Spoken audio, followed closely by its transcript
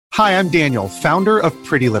Hi, I'm Daniel, founder of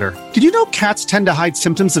Pretty Litter. Did you know cats tend to hide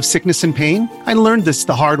symptoms of sickness and pain? I learned this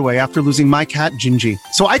the hard way after losing my cat, Gingy.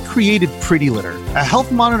 So I created Pretty Litter, a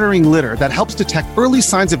health monitoring litter that helps detect early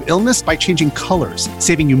signs of illness by changing colors,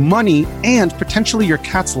 saving you money and potentially your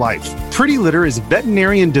cat's life. Pretty Litter is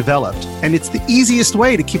veterinarian developed, and it's the easiest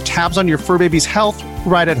way to keep tabs on your fur baby's health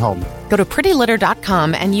right at home. Go to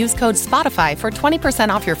prettylitter.com and use code SPOTIFY for 20%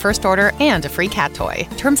 off your first order and a free cat toy.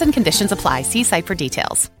 Terms and conditions apply. See site for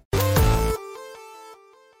details.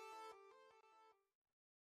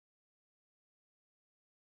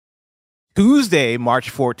 Tuesday, March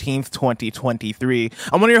 14th, 2023.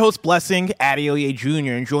 I'm one of your hosts, Blessing Adeoye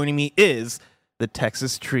Jr., and joining me is the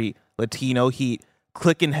Texas Treat, Latino Heat,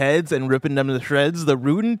 clicking heads and ripping them to shreds, the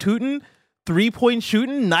rootin' tootin', three-point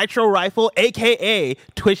shooting, nitro rifle, a.k.a.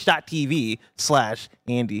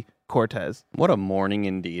 twitch.tv/Andy Cortez. What a morning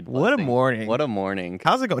indeed. Blessing. What a morning. What a morning.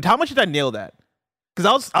 How's it going? How much did I nail that?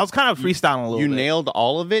 Because I was kind of freestyling a little bit. You nailed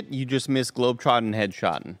all of it. You just missed globetrotting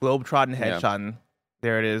headshotting. Globetrotting headshotting. Yeah.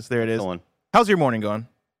 There it is. There it is. Going. How's your morning going?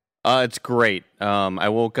 It's great. I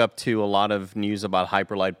woke up to a lot of news about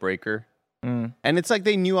Hyperlight Breaker. And it's like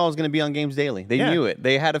they knew I was going to be on Games Daily. They knew it.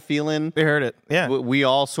 They had a feeling. They heard it. Yeah. We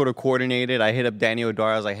all sort of coordinated. I hit up Daniel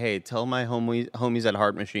O'Dara. I was like, hey, tell my homies at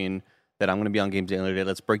Heart Machine that I'm going to be on Games Daily today.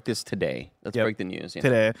 Let's break this today. Let's break the news.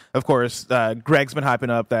 Today. Of course, Greg's been hyping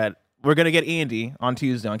up that we're going to get Andy on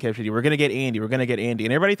Tuesday on KFGD. We're going to get Andy. We're going to get Andy.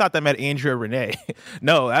 And everybody thought that meant Andrea Renee.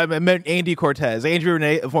 No, I meant Andy Cortez. Andrea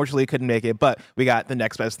Renee, unfortunately, couldn't make it. But we got the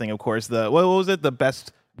next best thing, of course. What was it? The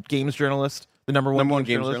best games journalist? The number one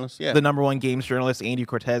games journalist? Yeah. The number one games journalist, Andy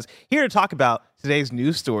Cortez, here to talk about today's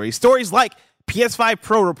news stories. Stories like PS5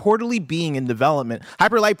 Pro reportedly being in development,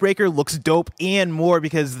 Hyperlight Breaker looks dope, and more,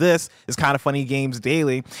 because this is Kinda Funny Games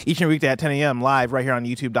Daily. Each and every weekday at 10 a.m. live right here on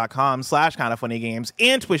youtube.com/kindafunnygames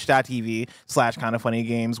and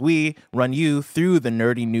twitch.tv/kindafunnygames. We run you through the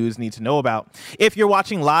nerdy news you need to know about. If you're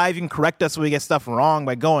watching live, you can correct us when we get stuff wrong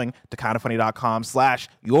by going to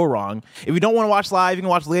kindafunny.com/you're wrong. If you don't want to watch live, you can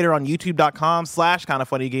watch later on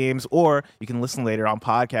youtube.com/kindafunnygames, or you can listen later on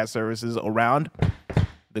podcast services around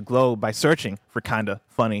the globe by searching for Kinda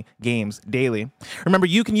Funny Games Daily. Remember,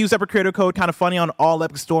 you can use Epic Creator Code Kinda Funny on all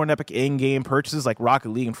Epic Store and Epic in-game purchases like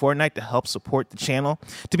Rocket League and Fortnite to help support the channel.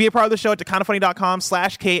 To be a part of the show, at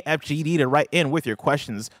kindafunny.com/KFGD to write in with your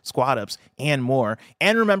questions, squad ups, and more.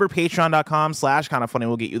 And remember, patreon.com/kindafunny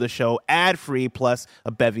will get you the show ad-free plus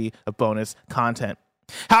a bevy of bonus content.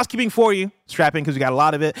 Housekeeping for you. Strap in because we got a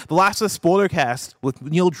lot of it. The Last of Us spoiler cast with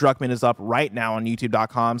Neil Druckmann is up right now on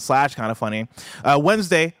youtube.com/kindafunny.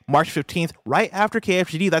 Wednesday, March 15th, right after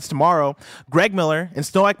KFGD, that's tomorrow, Greg Miller and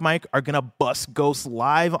Snow White Mike are going to bust ghosts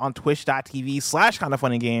live on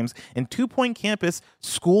twitch.tv/kindafunnygames and 2 Point Campus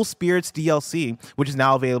School Spirits DLC, which is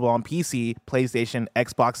now available on PC, PlayStation,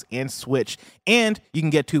 Xbox, and Switch. And you can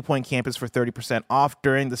get 2 Point Campus for 30% off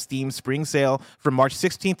during the Steam Spring Sale from March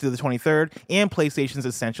 16th through the 23rd and PlayStation's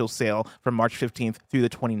Essential Sale from March 15th through the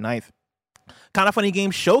 29th. Kinda Funny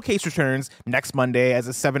Games Showcase returns next Monday as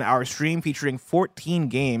a 7-hour stream featuring 14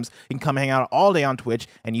 games. You can come hang out all day on Twitch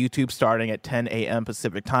and YouTube starting at 10 a.m.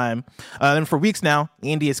 Pacific time. And for weeks now,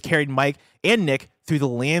 Andy has carried Mike and Nick through the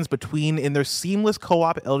lands between in their seamless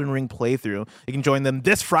co-op Elden Ring playthrough. You can join them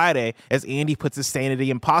this Friday as Andy puts his sanity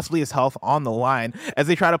and possibly his health on the line as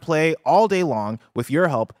they try to play all day long with your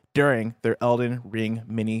help during their Elden Ring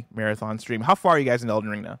mini marathon stream. How far are you guys in Elden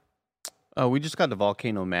Ring now? We just got to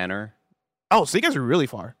Volcano Manor. Oh, so you guys are really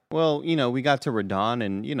far. Well, we got to Radon,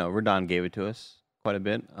 and, Radon gave it to us quite a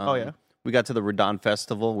bit. We got to the Radon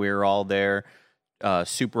Festival. We were all there,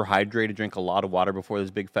 super hydrated, drank a lot of water before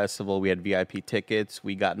this big festival. We had VIP tickets.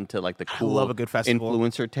 We got into, the cool I love a good festival.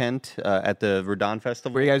 Influencer tent at the Radon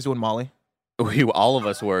Festival. Were you guys doing Molly? All of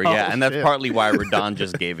us were, yeah. And that's shit. partly why Radon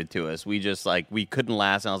just gave it to us. We just, we couldn't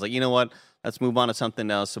last. And I was like, you know what? Let's move on to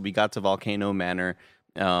something else. So we got to Volcano Manor.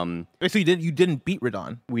 So you didn't beat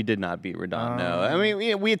Radon? We did not beat Radon, no. I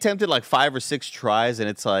mean, we attempted 5 or 6 tries, and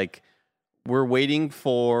it's we're waiting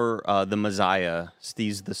for the Messiah,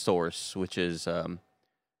 Steve's the Source, which is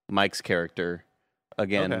Mike's character.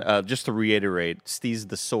 Again, just to reiterate, Steve's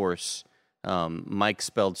the Source. Mike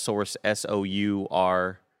spelled Source Source,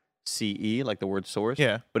 like the word source.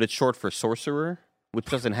 Yeah. But it's short for sorcerer, which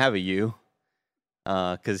doesn't have a U.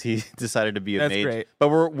 Because he decided to be a mage. Great. But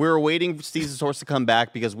we're waiting for Steve's Source to come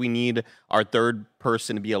back because we need our third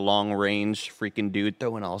person to be a long range freaking dude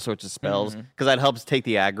throwing all sorts of spells. Because that helps take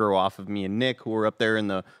the aggro off of me and Nick, who are up there in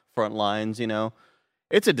the front lines.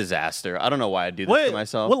 It's a disaster. I don't know why I do this to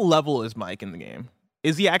myself. What level is Mike in the game?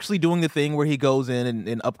 Is he actually doing the thing where he goes in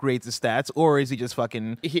and upgrades his stats, or is he just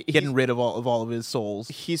fucking getting rid of all of his souls?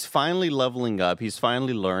 He's finally leveling up. He's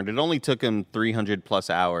finally learned. It only took him 300 plus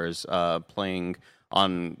hours playing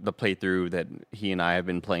on the playthrough that he and I have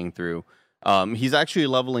been playing through. He's actually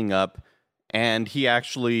leveling up, and he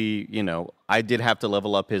actually, I did have to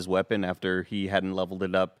level up his weapon after he hadn't leveled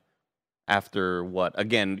it up. After what?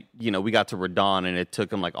 Again, we got to Radon, and it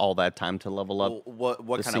took him like all that time to level up.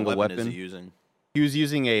 What kind of weapon is he using? He was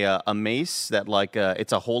using a mace that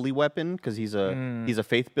it's a holy weapon because he's a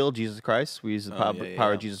faith build, Jesus Christ. We use the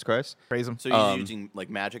power of Jesus Christ. Praise him. So he's using like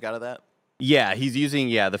magic out of that? Yeah, he's using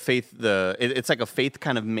the faith. It's like a faith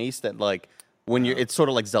kind of mace that when you're, it's sort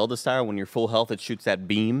of like Zelda style. When you're full health, it shoots that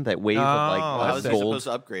beam, that wave of how is he gold. supposed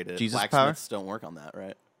to upgrade it? Jesus Blacksmiths don't work on that,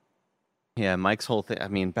 right? Yeah, Mike's whole thing. I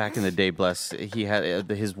mean, back in the day, bless, he had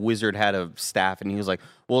his wizard had a staff, and he was like,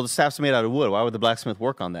 "Well, the staff's made out of wood. Why would the blacksmith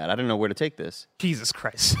work on that? I don't know where to take this." Jesus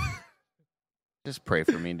Christ! Just pray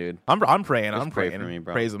for me, dude. I'm praying. I'm pray praying. for me,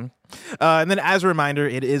 bro. Praise him. And then, as a reminder,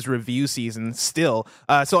 it is review season still.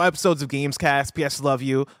 So episodes of Gamescast, PS Love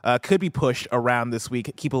You, could be pushed around this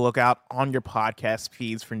week. Keep a lookout on your podcast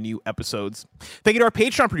feeds for new episodes. Thank you to our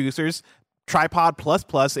Patreon producers, Tripod Plus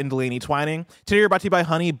Plus and Delaney Twining. Today, we're brought to you by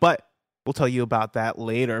Honey, but we'll tell you about that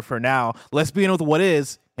later. For now, let's begin with what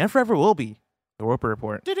is, and forever will be, the Roper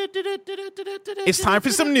Report. It's time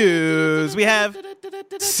for some news. We have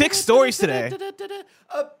 6 stories today.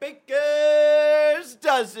 A baker's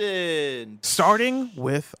dozen. Starting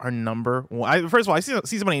with our number one. First of all, I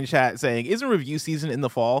see somebody in chat saying, isn't review season in the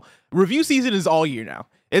fall? Review season is all year now.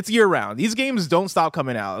 It's year round. These games don't stop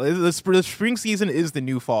coming out. The spring season is the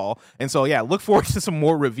new fall. And so, yeah, look forward to some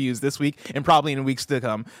more reviews this week and probably in weeks to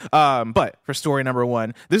come. But for story number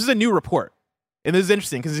one, this is a new report. And this is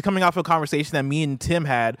interesting because it's coming off of a conversation that me and Tim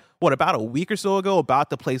had, about a week or so ago about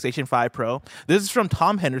the PlayStation 5 Pro. This is from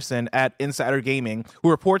Tom Henderson at Insider Gaming, who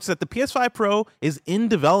reports that the PS5 Pro is in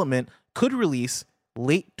development, could release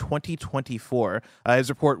late 2024. His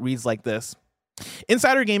report reads like this.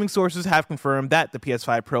 Insider Gaming sources have confirmed that the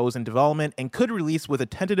PS5 Pro is in development and could release with a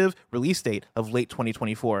tentative release date of late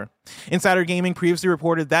 2024. Insider Gaming previously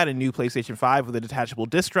reported that a new PlayStation 5 with a detachable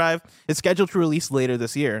disc drive is scheduled to release later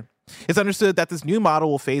this year. It's understood that this new model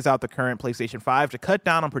will phase out the current PlayStation 5 to cut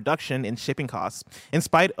down on production and shipping costs, in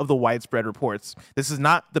spite of the widespread reports. This is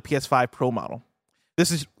not the PS5 Pro model.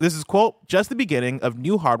 This is, quote, just the beginning of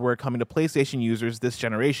new hardware coming to PlayStation users this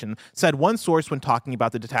generation, said one source when talking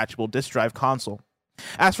about the detachable disc drive console.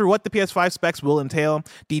 As for what the PS5 specs will entail,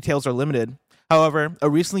 details are limited. However, a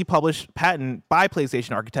recently published patent by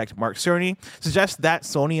PlayStation architect Mark Cerny suggests that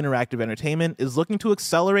Sony Interactive Entertainment is looking to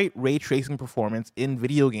accelerate ray tracing performance in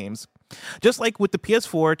video games. Just like with the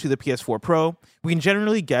PS4 to the PS4 Pro, we can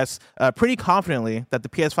generally guess pretty confidently that the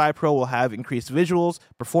PS5 Pro will have increased visuals,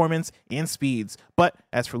 performance, and speeds. But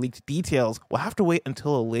as for leaked details, we'll have to wait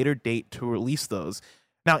until a later date to release those.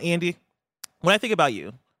 Now, Andy, when I think about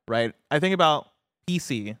you, right, I think about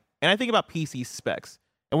PC, and I think about PC specs.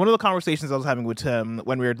 And one of the conversations I was having with Tim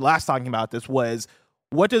when we were last talking about this was,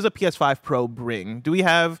 what does a PS5 Pro bring? Do we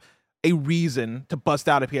have a reason to bust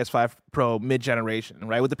out a PS5 Pro mid-generation,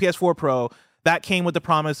 right? With the PS4 Pro, that came with the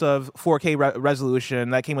promise of 4K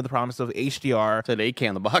resolution. That came with the promise of HDR. It said 8K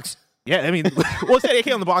on the box. Yeah, I mean, well, it said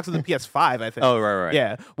 8K on the box of the PS5, I think. Oh, right.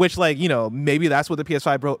 Yeah, which, maybe that's what the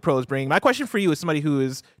PS5 Pro is bringing. My question for you is somebody who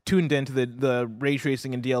is tuned into the ray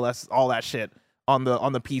tracing and DLS, all that shit on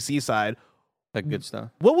the PC side. That good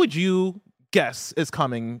stuff. What would you guess is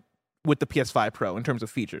coming with the PS5 Pro in terms of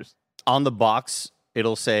features? On the box,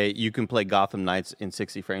 it'll say you can play Gotham Knights in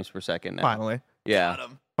 60 frames per second now. Finally. Yeah.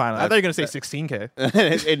 Finally. I thought you were going to say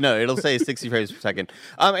 16K. No, it'll say 60 frames per second.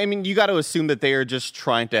 I mean, you got to assume that they are just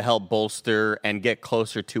trying to help bolster and get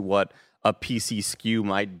closer to what a PC SKU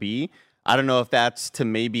might be. I don't know if that's to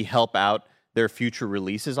maybe help out their future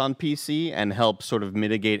releases on PC and help sort of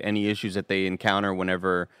mitigate any issues that they encounter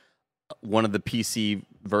whenever one of the PC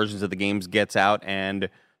versions of the games gets out and,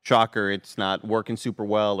 shocker, it's not working super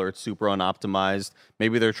well or it's super unoptimized.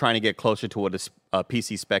 Maybe they're trying to get closer to what a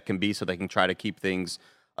PC spec can be so they can try to keep things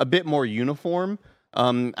a bit more uniform.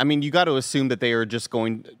 I mean, you got to assume that they are just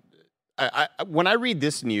going... when I read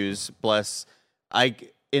this news,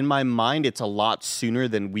 in my mind, it's a lot sooner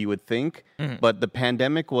than we would think. Mm-hmm. But the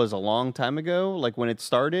pandemic was a long time ago, like when it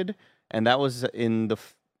started, and that was in the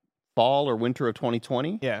fall or winter of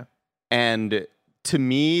 2020. Yeah. And to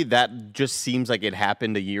me, that just seems like it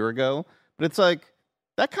happened a year ago. But it's like,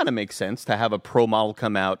 that kind of makes sense to have a Pro model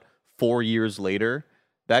come out 4 years later.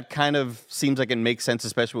 That kind of seems like it makes sense,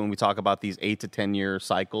 especially when we talk about these 8 to 10 year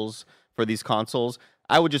cycles for these consoles.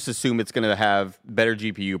 I would just assume it's going to have better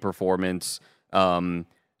GPU performance,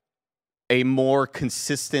 a more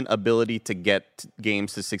consistent ability to get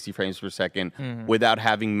games to 60 frames per second without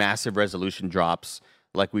having massive resolution drops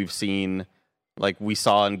like we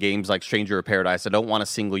saw in games like Stranger of Paradise. I don't want to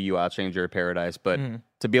single you out Stranger of Paradise, but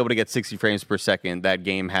to be able to get 60 frames per second, that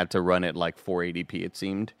game had to run at like 480p, it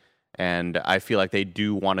seemed. And I feel like they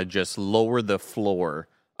do want to just lower the floor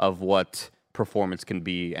of what performance can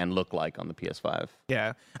be and look like on the PS5.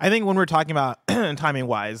 Yeah. I think when we're talking about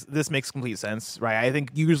timing-wise, this makes complete sense, right? I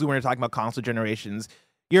think usually when we're talking about console generations,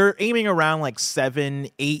 you're aiming around like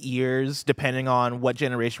 7-8 years, depending on what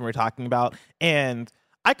generation we're talking about. And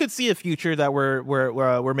I could see a future that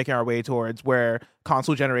we're making our way towards where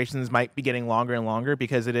console generations might be getting longer and longer,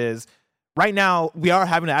 because it is right now we are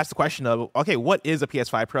having to ask the question of, okay, what is a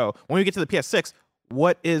PS5 Pro? When we get to the PS6,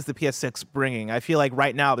 what is the PS6 bringing? I feel like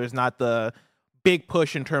right now there's not the big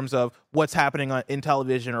push in terms of what's happening in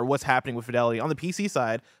television or what's happening with fidelity. On the PC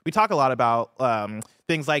side, we talk a lot about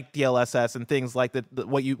things like DLSS and things like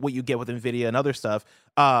what you get with NVIDIA and other stuff.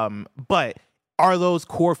 But are those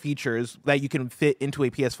core features that you can fit into a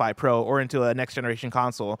PS5 Pro or into a next generation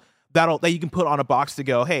console that you can put on a box to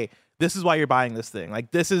go, hey, this is why you're buying this thing. Like,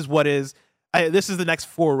 this is the next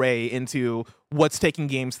foray into what's taking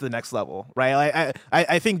games to the next level, right?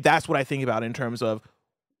 I think that's what I think about in terms of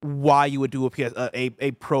why you would do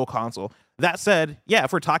a pro console. That said, yeah,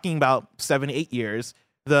 if we're talking about 7-8 years,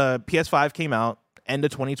 the PS5 came out end of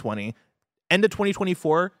 2020. End of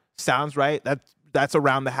 2024 sounds right. That's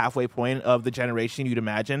around the halfway point of the generation you'd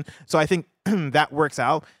imagine. So I think that works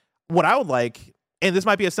out. What I would like, and this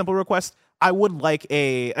might be a simple request, I would like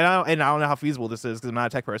and I don't know how feasible this is because I'm not a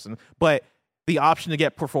tech person, but the option to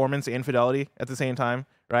get performance and fidelity at the same time,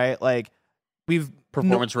 right? Like,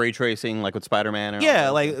 performance ray tracing, like with Spider-Man.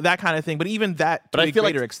 Like that kind of thing. But even that to a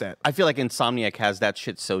greater extent. I feel like Insomniac has that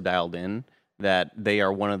shit so dialed in that they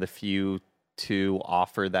are one of the few to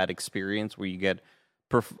offer that experience where you get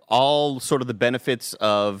all sort of the benefits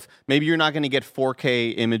of, maybe you're not going to get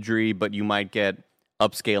 4K imagery, but you might get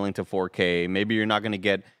upscaling to 4K. Maybe you're not going to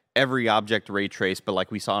get every object ray traced, but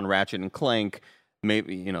like we saw in Ratchet and Clank,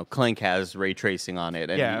 maybe, Clank has ray tracing on it,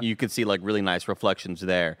 and you could see like really nice reflections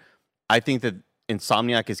there. I think that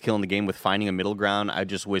Insomniac is killing the game with finding a middle ground. I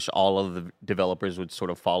just wish all of the developers would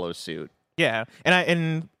sort of follow suit. Yeah,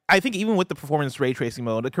 and I think even with the performance ray tracing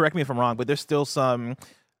mode, correct me if I'm wrong, but there's still some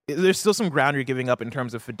ground you're giving up in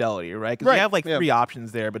terms of fidelity, right? Because you have like three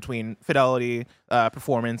options there between fidelity,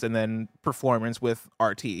 performance, and then performance with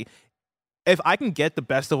RT. If I can get the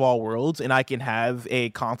best of all worlds and I can have a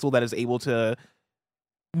console that is able to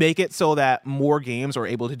make it so that more games are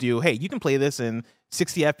able to do, hey, you can play this in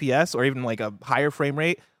 60 FPS or even like a higher frame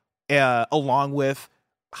rate, along with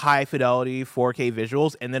high fidelity 4K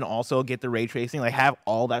visuals, and then also get the ray tracing, like have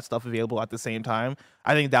all that stuff available at the same time.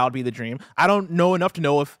 I think that would be the dream. I don't know enough to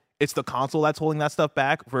know if it's the console that's holding that stuff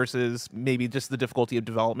back versus maybe just the difficulty of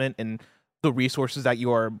development and the resources that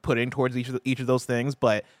you are putting towards each of those things.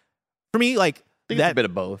 But for me, like, I think it's a bit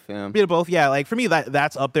of both. Yeah, bit of both. Yeah, like for me,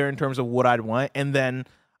 that's up there in terms of what I'd want, and then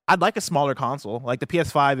I'd like a smaller console. Like the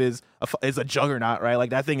PS5 is a juggernaut, right? Like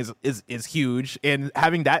that thing is huge, and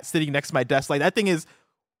having that sitting next to my desk, like that thing is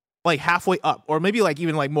like halfway up, or maybe like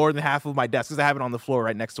even like more than half of my desk, because I have it on the floor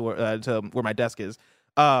right next to where my desk is.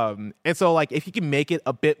 And so like if you can make it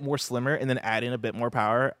a bit more slimmer and then add in a bit more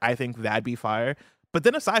power, I think that'd be fire. But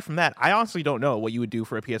then aside from that, I honestly don't know what you would do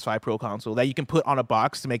for a PS5 Pro console that you can put on a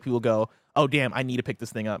box to make people go, oh, damn, I need to pick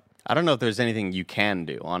this thing up. I don't know if there's anything you can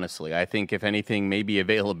do, honestly. I think if anything, maybe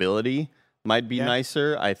availability might be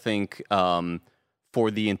nicer. I think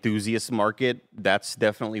for the enthusiast market, that's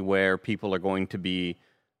definitely where people are going to be.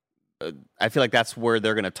 I feel like that's where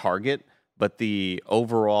they're going to target. But the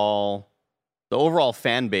overall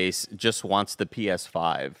fan base just wants the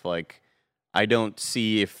PS5. Like, I don't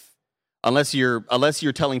see unless you're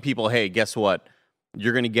telling people, hey, guess what?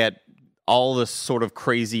 You're going to get all this sort of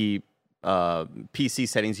crazy PC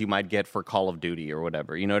settings you might get for Call of Duty or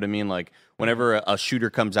whatever. You know what I mean? Like, whenever a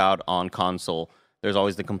shooter comes out on console, there's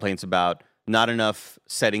always the complaints about not enough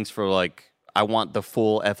settings for, like, I want the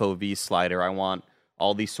full FOV slider. I want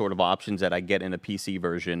all these sort of options that I get in a PC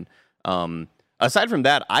version. Aside from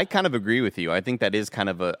that, I kind of agree with you. I think that is kind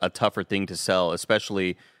of a tougher thing to sell,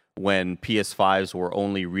 especially when PS5s were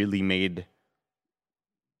only really made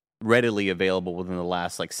readily available within the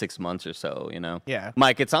last like 6 months or so, you know? Yeah.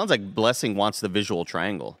 Mike, it sounds like Blessing wants the visual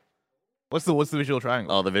triangle. What's the visual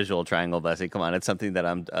triangle? Oh, the visual triangle, Blessing. Come on, it's something that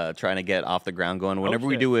I'm trying to get off the ground going. Whenever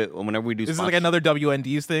we do this is like another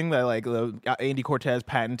WND's thing that like Andy Cortez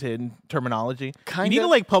patented terminology. You need to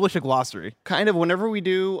like publish a glossary. Kind of. Whenever we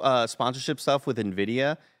do sponsorship stuff with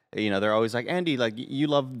NVIDIA, they're always like, Andy, like, you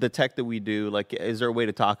love the tech that we do. Like, is there a way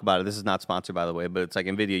to talk about it? This is not sponsored, by the way, but it's like,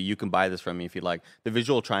 NVIDIA, you can buy this from me if you like. The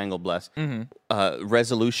visual triangle, bless.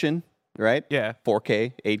 Resolution, right? Yeah.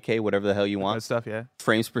 4K, 8K, whatever the hell you want. Good stuff, yeah.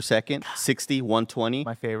 Frames per second, 60, 120.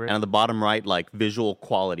 My favorite. And on the bottom right, like, visual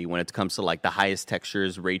quality when it comes to, like, the highest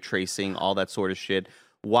textures, ray tracing, all that sort of shit.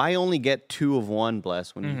 Why only get 2 of one,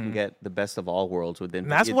 bless, when you can get the best of all worlds with NVIDIA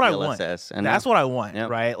That's what DLSS? I want. That's what I want,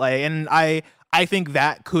 right? Like, and I think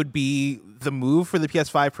that could be the move for the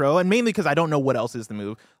PS5 Pro, and mainly because I don't know what else is the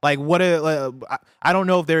move. Like, I don't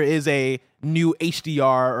know if there is a new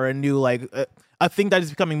HDR or a new a thing that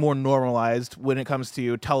is becoming more normalized when it comes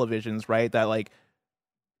to televisions, right?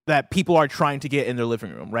 That people are trying to get in their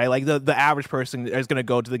living room, right? Like the average person is going to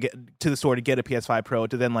go to the store to get a PS5 Pro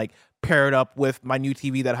to then like pair it up with my new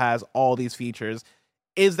TV that has all these features.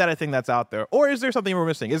 Is that a thing that's out there, or is there something we're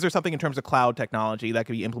missing? Is there something in terms of cloud technology that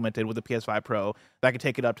could be implemented with the PS5 Pro that could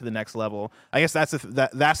take it up to the next level? I guess that's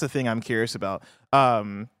the thing I'm curious about.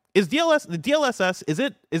 Is the DLSS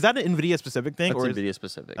is that an NVIDIA specific thing? It's or NVIDIA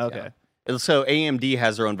specific. Okay. Yeah. So AMD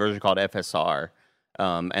has their own version called FSR.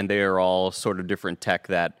 And they are all sort of different tech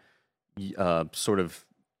that sort of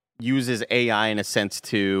uses AI in a sense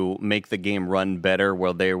to make the game run better,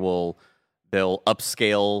 where they'll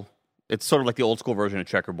upscale. It's sort of like the old school version of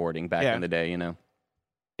checkerboarding back in the day, But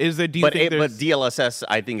DLSS,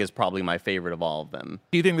 I think, is probably my favorite of all of them.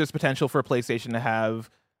 Do you think there's potential for PlayStation to have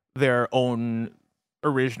their own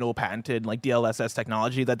original patented like DLSS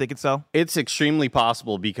technology that they could sell? It's extremely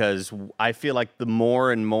possible, because I feel like the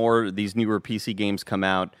more and more these newer PC games come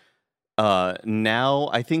out, now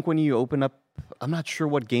I think when you open up, I'm not sure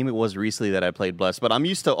what game it was recently that I played, Bless, but I'm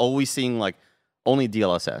used to always seeing like only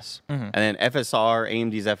DLSS, and then FSR,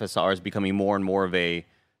 AMD's FSR is becoming more and more of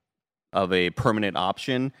a permanent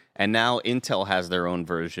option, and now Intel has their own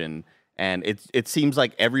version, and it seems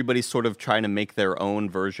like everybody's sort of trying to make their own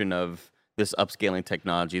version of this upscaling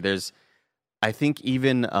technology. There's, I think,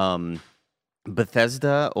 even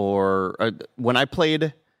Bethesda or when I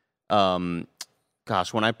played, Deathloop,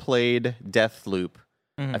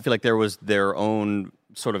 I feel like there was their own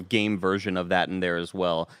sort of game version of that in there as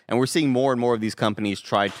well. And we're seeing more and more of these companies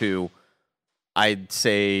try to, I'd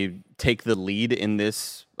say, take the lead in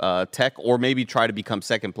this tech, or maybe try to become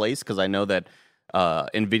second place, because I know that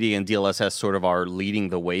NVIDIA and DLSS sort of are leading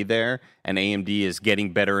the way there, and AMD is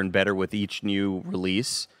getting better and better with each new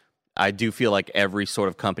release. I do feel like every sort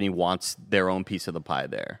of company wants their own piece of the pie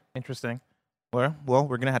there. Interesting. Well,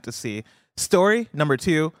 we're going to have to see. Story number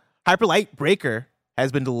 2, Hyper Light Breaker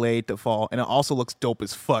has been delayed to fall, and it also looks dope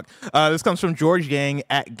as fuck. This comes from George Yang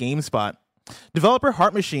at GameSpot. Developer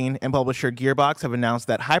Heart Machine and publisher Gearbox have announced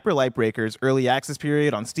that Hyper Light Breaker's early access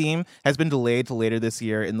period on Steam has been delayed to later this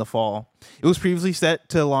year in the fall. It was previously set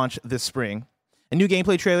to launch this spring. A new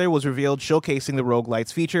gameplay trailer was revealed showcasing the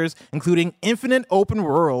roguelite's features, including infinite open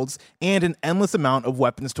worlds and an endless amount of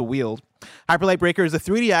weapons to wield. Hyper Light Breaker is a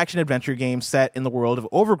 3D action-adventure game set in the world of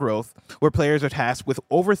Overgrowth, where players are tasked with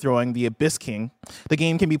overthrowing the Abyss King. The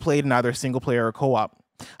game can be played in either single-player or co-op.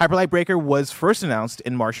 Hyper Light Breaker was first announced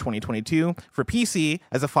in March 2022 for PC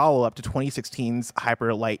as a follow-up to 2016's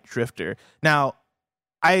Hyper Light Drifter. Now,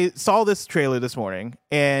 I saw this trailer this morning,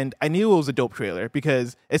 and I knew it was a dope trailer,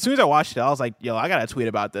 because as soon as I watched it, I was like, yo, I gotta tweet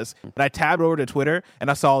about this. And I tabbed over to Twitter,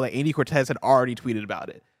 and I saw that Andy Cortez had already tweeted about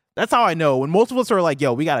it. That's how I know. When most of us are like,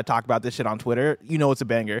 yo, we gotta talk about this shit on Twitter, you know it's a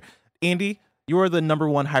banger. Andy, you are the number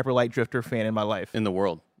one Hyper Light Drifter fan in my life. In the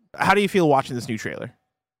world. How do you feel watching this new trailer?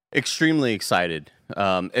 Extremely excited,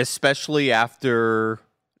 especially after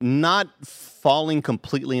not falling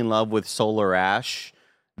completely in love with Solar Ash.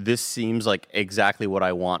 This seems like exactly what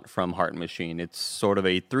I want from Heart Machine. It's sort of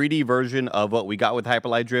a 3D version of what we got with Hyper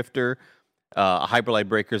Light Drifter. Hyper Light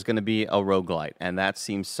Breaker is going to be a roguelite, and that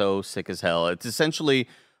seems so sick as hell. It's essentially,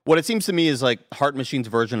 what it seems to me is like Heart Machine's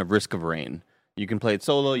version of Risk of Rain. You can play it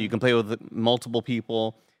solo, you can play with multiple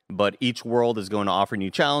people, but each world is going to offer new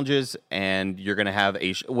challenges, and you're going to have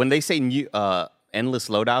when they say new, endless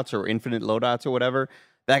loadouts or infinite loadouts or whatever,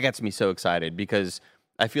 that gets me so excited, because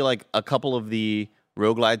I feel like a couple of the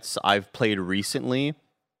roguelites I've played recently,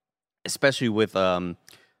 especially with oh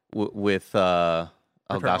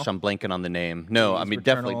gosh, I'm blanking on the name. No, I mean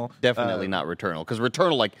Returnal, definitely not Returnal, because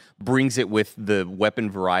Returnal like brings it with the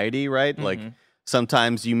weapon variety, right? Like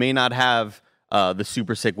sometimes you may not have the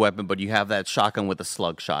super sick weapon, but you have that shotgun with a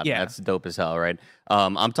slug shot. Yeah. That's dope as hell, right?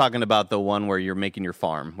 I'm talking about the one where you're making your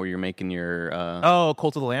farm, where you're making your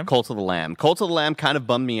Cult of the Lamb? Cult of the Lamb. Cult of the Lamb kind of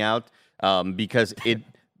bummed me out because it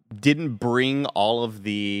didn't bring all of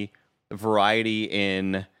the variety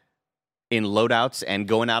in in loadouts and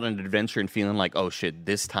going out on an adventure and feeling like, oh shit,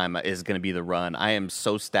 this time is going to be the run. I am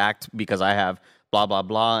so stacked because I have blah, blah,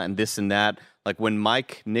 blah, and this and that. Like when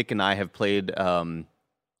Mike, Nick, and I have played,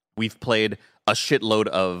 we've played a shitload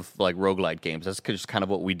of like roguelite games. That's just kind of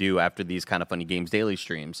what we do after these kind of funny games daily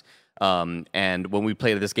streams. And when we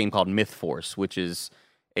played this game called Myth Force, which is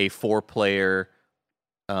a 4-player,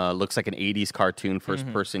 looks like an 80s cartoon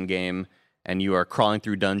first-person game, and you are crawling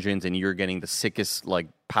through dungeons and you're getting the sickest like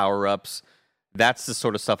power-ups. That's the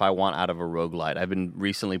sort of stuff I want out of a roguelite. I've been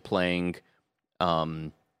recently playing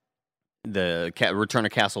the Return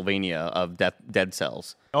of Castlevania of Dead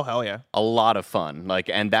Cells. Oh, hell yeah. A lot of fun.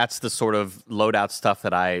 And that's the sort of loadout stuff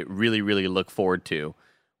that I really, really look forward to.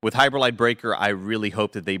 With Hyper Light Breaker, I really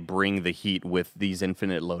hope that they bring the heat with these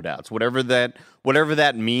infinite loadouts. Whatever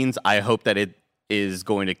that means, I hope that it is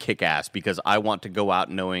going to kick ass, because I want to go out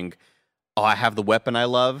knowing, oh, I have the weapon I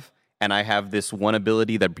love, and I have this one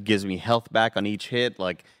ability that gives me health back on each hit.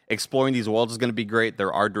 Like, exploring these worlds is going to be great.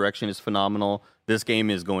 Their art direction is phenomenal. This game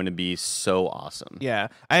is going to be so awesome. Yeah.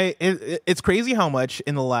 It's crazy how much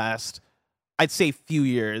in the last, I'd say, few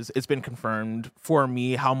years, it's been confirmed for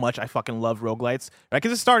me how much I fucking love roguelites. Right?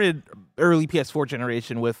 Because it started early PS4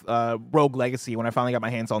 generation with Rogue Legacy when I finally got my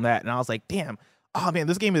hands on that. And I was like, damn, oh man,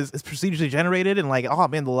 this game is procedurally generated, and like, oh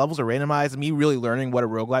man, the levels are randomized, and me really learning what a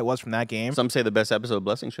roguelite was from that game. Some say the best episode of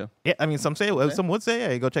Blessing Show. Yeah, I mean, some would say,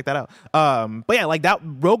 yeah, go check that out. But yeah, like that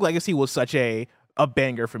Rogue Legacy was such a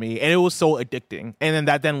banger for me, and it was so addicting. And then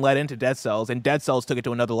that led into Dead Cells, and Dead Cells took it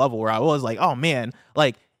to another level where I was like, oh man,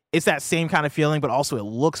 like it's that same kind of feeling, but also it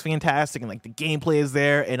looks fantastic, and like the gameplay is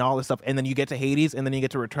there and all this stuff. And then you get to Hades, and then you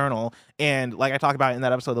get to Returnal, and like I talked about in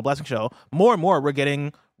that episode of The Blessing Show, more and more we're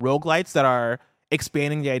getting roguelites that are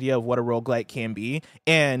expanding the idea of what a roguelite can be.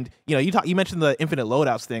 And you mentioned the infinite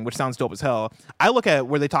loadouts thing, which sounds dope as hell. I look at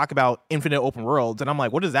where they talk about infinite open worlds, and I'm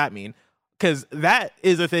like, what does that mean? Because that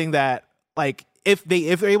is a thing that, like, if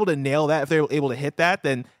they're able to nail that, if they're able to hit that,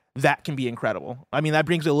 then that can be incredible. I mean, that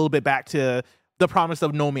brings it a little bit back to the promise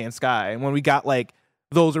of No Man's Sky, and when we got like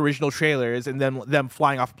those original trailers, and then them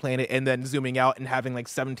flying off a planet and then zooming out and having like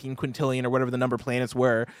 17 quintillion or whatever the number of planets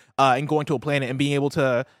were, and going to a planet and being able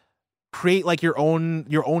to create like your own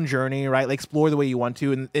journey, right? Like explore the way you want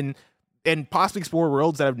to, and possibly explore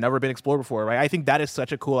worlds that have never been explored before, right? I think that is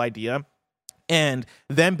such a cool idea. And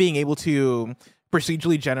them being able to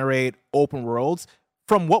procedurally generate open worlds,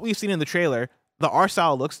 from what we've seen in the trailer, the art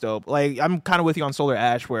style looks dope. Like, I'm kind of with you on Solar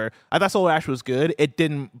Ash, where I thought Solar Ash was good. It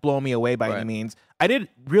didn't blow me away by any means. I did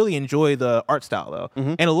really enjoy the art style, though.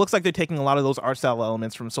 And it looks like they're taking a lot of those art style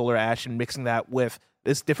elements from Solar Ash and mixing that with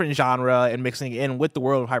this different genre and mixing it in with the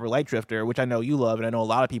world of Hyper Light Drifter, which I know you love and I know a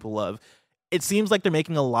lot of people love. It seems like they're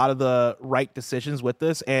making a lot of the right decisions with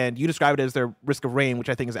this, and you describe it as their Risk of Rain, which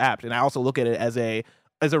I think is apt. And I also look at it as a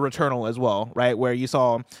Returnal as well, right? Where you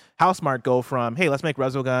saw Housemarque go from, hey, let's make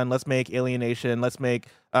Resogun, let's make Alienation, let's make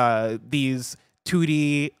these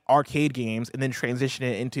 2D arcade games, and then transition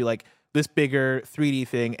it into like this bigger 3D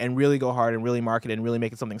thing and really go hard and really market it and really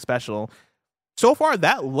make it something special. So far,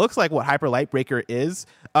 that looks like what Hyper Light Breaker is,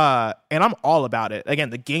 and I'm all about it. Again,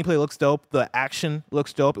 the gameplay looks dope. The action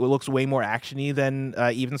looks dope. It looks way more actiony than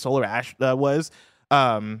even Solar Ash was.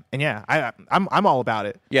 And yeah, I'm all about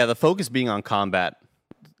it. Yeah, the focus being on combat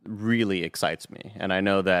really excites me, and I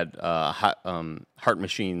know that Heart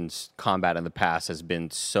Machine's combat in the past has been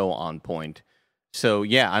so on point. So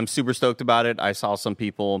yeah, I'm super stoked about it. I saw some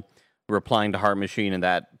people replying to Heart Machine, and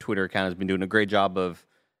that Twitter account has been doing a great job of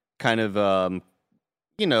kind of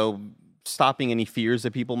stopping any fears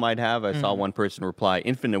that people might have. I saw one person reply,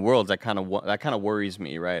 "Infinite Worlds." That kind of worries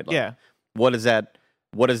me, right? Like, yeah. What does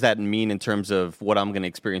that mean in terms of what I'm going to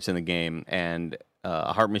experience in the game? And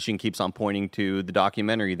Heart Machine keeps on pointing to the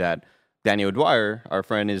documentary that Danny O'Dwyer, our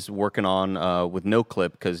friend, is working on with No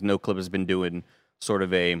Clip, because No Clip has been doing sort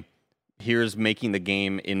of here's making the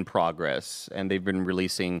game in progress, and they've been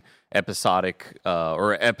releasing episodic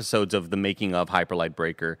or episodes of the making of Hyper Light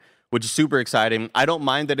Breaker, which is super exciting. I don't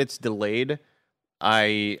mind that it's delayed.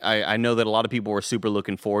 I know that a lot of people were super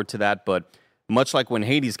looking forward to that, but much like when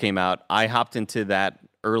Hades came out, I hopped into that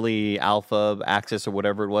early alpha access or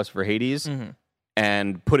whatever it was for Hades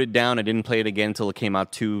and put it down. I didn't play it again until it came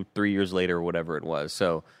out 2-3 years later or whatever it was.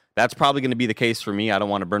 So that's probably going to be the case for me. I don't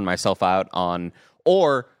want to burn myself out on,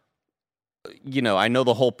 or, I know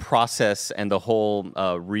the whole process and the whole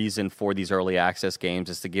reason for these early access games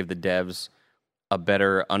is to give the devs a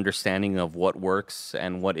better understanding of what works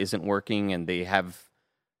and what isn't working, and they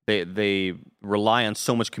rely on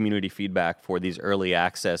so much community feedback for these early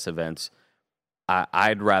access events.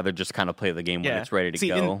 I'd rather just kind of play the game when it's ready to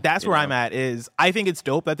go. And that's where I'm at. Is I think it's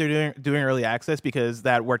dope that they're doing early access because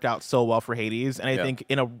that worked out so well for Hades, and I think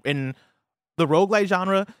in the roguelite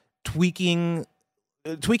genre, tweaking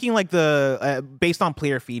like the based on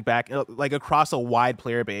player feedback, like across a wide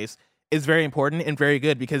player base, is very important and very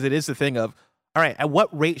good because it is the thing of, all right, at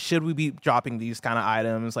what rate should we be dropping these kind of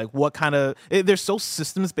items? Like, what kind of... They're so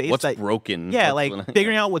systems-based. What's broken? Yeah,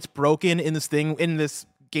 figuring out what's broken in this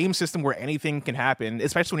game system where anything can happen,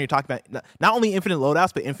 especially when you're talking about not only infinite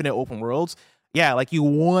loadouts, but infinite open worlds. Yeah, like, you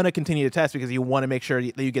want to continue to test because you want to make sure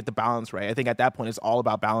that you get the balance right. I think at that point, it's all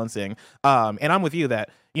about balancing. And I'm with you that,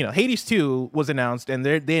 Hades 2 was announced, and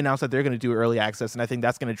they announced that they're going to do early access, and I think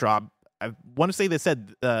that's going to drop... I want to say they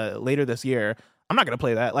said later this year. I'm not going to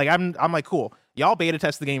play that. Like, I'm like, cool. Y'all beta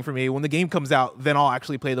test the game for me. When the game comes out, then I'll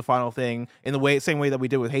actually play the final thing in the same way that we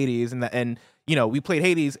did with Hades. And we played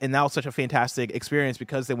Hades, and that was such a fantastic experience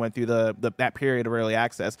because they went through that period of early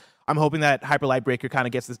access. I'm hoping that Hyper Light Breaker kind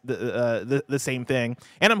of gets the same thing.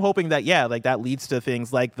 And I'm hoping that, that leads to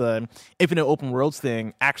things like the Infinite Open Worlds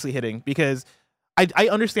thing actually hitting, because I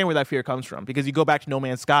understand where that fear comes from, because you go back to No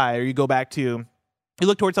Man's Sky, or you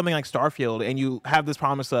look towards something like Starfield, and you have this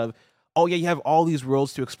promise of, oh yeah, you have all these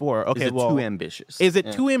worlds to explore. Okay, is it too ambitious? Is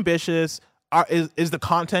it too ambitious? Is the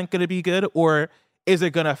content going to be good, or is it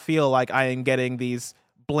going to feel like I am getting these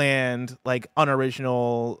bland, like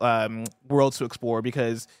unoriginal worlds to explore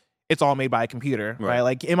because it's all made by a computer, right?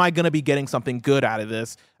 Like, am I going to be getting something good out of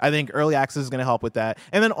this? I think early access is going to help with that,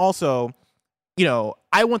 and then also,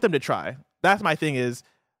 I want them to try. That's my thing. Is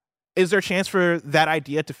there a chance for that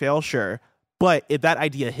idea to fail? Sure, but if that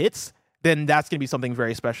idea hits, then that's going to be something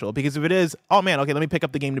very special. Because if it is, oh man, okay, let me pick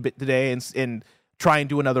up the game today and try and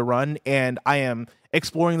do another run, and I am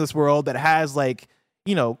exploring this world that has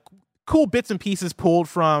cool bits and pieces pulled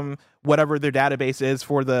from whatever their database is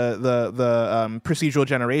for the procedural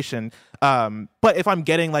generation. But if I'm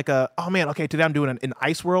getting oh man, okay, today I'm doing an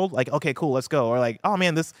ice world, like, okay, cool, let's go. Or like, oh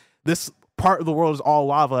man, this part of the world is all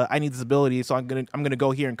lava. I need this ability, so I'm gonna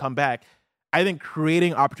go here and come back. I think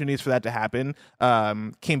creating opportunities for that to happen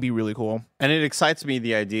can be really cool. And it excites me,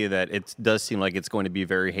 the idea that it does seem like it's going to be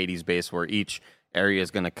very Hades-based, where each area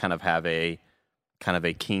is going to kind of have a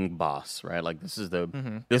king boss, right? Like, this is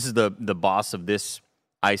the boss of this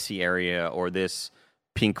icy area or this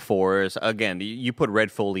pink forest. Again, you put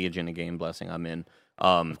red foliage in a game, Blessing, I'm in.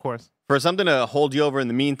 Of course. For something to hold you over in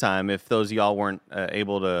the meantime, if those of y'all weren't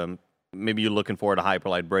able to, maybe you're looking forward to Hyper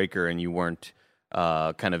Light Breaker and you weren't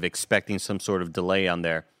kind of expecting some sort of delay on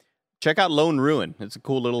there, check out Lone Ruin. It's a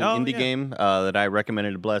cool little indie game that I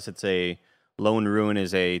recommended to Bless. It's Lone Ruin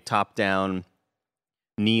is a top-down,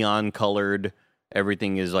 neon-colored,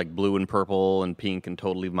 everything is like blue and purple and pink and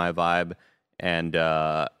totally my vibe. And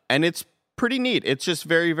it's pretty neat. It's just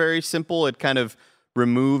very, very simple. It kind of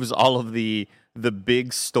removes all of the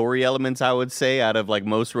big story elements, I would say, out of like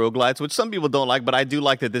most roguelites, which some people don't like, but I do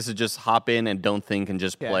like that this is just hop in and don't think and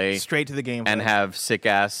just play straight to the game and have sick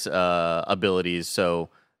ass abilities. So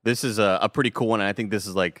this is a pretty cool one, and I think this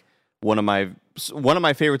is like one of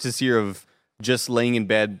my favorites this year, of just laying in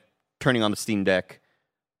bed, turning on the Steam Deck,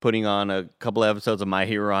 putting on a couple episodes of My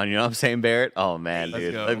Hero on. You know what I'm saying, Barrett? Oh man,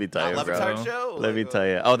 dude, let me tell you, bro. Show. Let me tell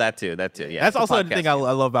you. Oh, that too. Yeah, that's also the thing I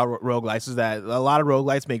love about roguelites, is that a lot of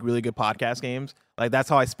roguelites make really good podcast games. Like, that's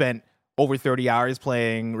how I spent over 30 hours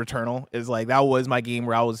playing Returnal. Is like, that was my game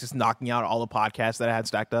where I was just knocking out all the podcasts that I had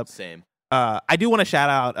stacked up. Same. I do want to shout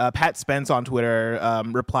out Pat Spence on Twitter.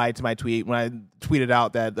 Replied to my tweet when I tweeted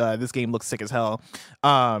out that this game looks sick as hell.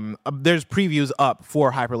 There's previews up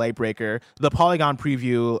for Hyper Light Breaker. The Polygon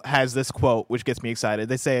preview has this quote, which gets me excited.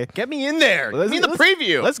 They say, "Get me in there. Give me the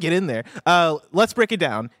preview. Let's get in there. Let's break it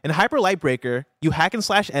down. In Hyper Light Breaker, you hack and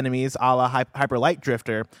slash enemies a la Hyper Light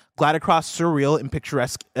Drifter, glide across surreal and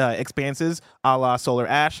picturesque expanses a la Solar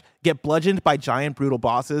Ash, get bludgeoned by giant brutal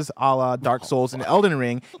bosses a la Dark Souls and Elden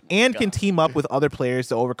Ring, and can team up with other players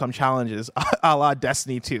to overcome challenges a la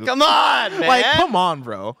Destiny 2. Come on, man. Like, come on,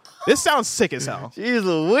 bro. This sounds sick as hell. Jeez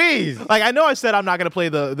Louise. Like, I know I said I'm not going to play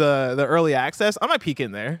the early access. I might peek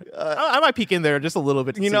in there. I might peek in there just a little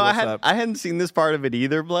bit to see what's up. I hadn't seen this part of it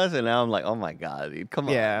either, Bless, and now I'm like, oh my God, dude, come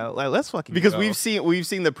on. Yeah, like, let's fucking Because go. we've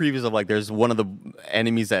seen the previews of, like, there's one of the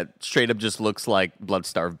enemies that straight up just looks like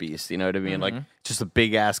Blood-Starved Beast, you know what I mean? Like, just a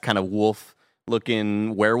big-ass kind of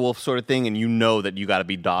wolf-looking werewolf sort of thing, and you know that you got to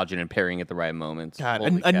be dodging and parrying at the right moments. God,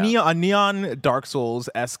 a neon Dark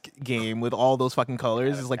Souls-esque game with all those fucking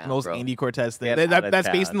colors is like the most Andy Cortez thing. That's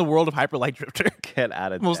based in the world of Hyper Light Drifter. Get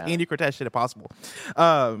out of most Andy Cortez shit possible.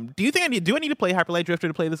 Do you think I need to play Hyper Light Drifter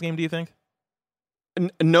to play this game, do you think?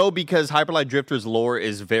 No, because Hyper Light Drifter's lore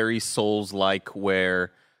is very Souls-like,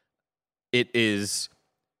 where it is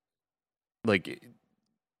like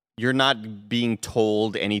you're not being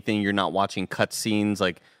told anything. You're not watching cutscenes.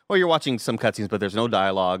 Like, well, you're watching some cutscenes, but there's no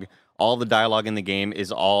dialogue. All the dialogue in the game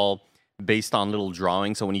is all based on little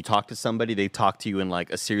drawings. So when you talk to somebody, they talk to you in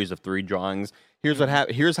like a series of 3 drawings. Here's what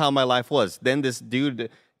happened. Here's how my life was. Then this dude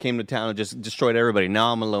came to town and just destroyed everybody.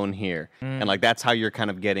 Now I'm alone here, and like that's how you're kind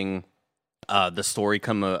of getting the story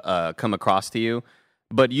come across to you.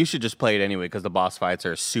 But you should just play it anyway because the boss fights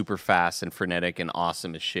are super fast and frenetic and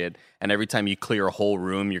awesome as shit. And every time you clear a whole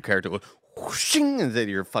room, your character goes whooshing, and then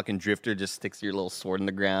your fucking drifter just sticks your little sword in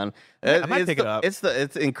the ground. I might pick it up.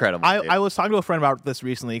 It's incredible. I was talking to a friend about this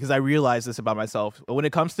recently because I realized this about myself. When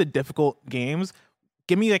it comes to difficult games,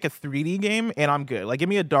 give me like a 3D game and I'm good. Like give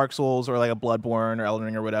me a Dark Souls or like a Bloodborne or Elden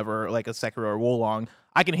Ring or whatever, like a Sekiro or Wolong.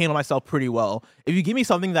 I can handle myself pretty well. If you give me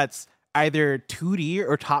something that's either 2D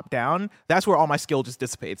or top down, that's where all my skill just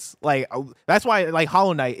dissipates. Like that's why like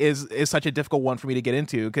Hollow Knight is such a difficult one for me to get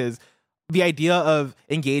into, because the idea of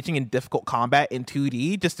engaging in difficult combat in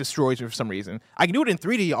 2D just destroys me for some reason. I can do it in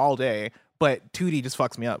 3D all day, but 2D just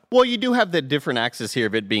fucks me up. Well, you do have the different axis here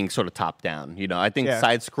of it being sort of top down. You know, I think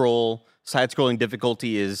side-scrolling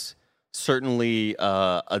difficulty is certainly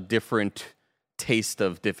a different taste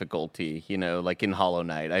of difficulty, you know, like in Hollow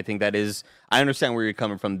Knight. I think that is, I understand where you're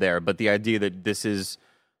coming from there, but the idea that this is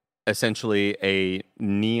essentially a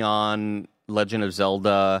neon Legend of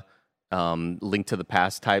Zelda Link to the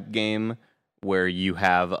Past type game where you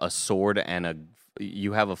have a sword and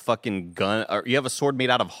you have a fucking gun, or you have a sword made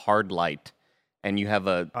out of hard light, and you have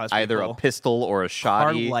either cool. a pistol or a shotty.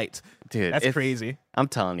 Hard light. Dude, that's crazy. I'm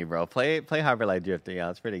telling you, bro. Play Harbor Light Drifter. Yeah,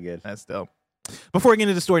 it's pretty good. That's dope. Before we get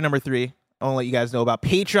into story number 3, I want to let you guys know about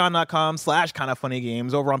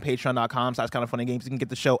patreon.com/kindoffunnygames. Over on patreon.com/kindoffunnygames, you can get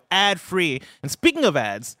the show ad-free. And speaking of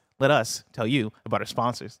ads, let us tell you about our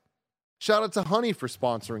sponsors. Shout out to Honey for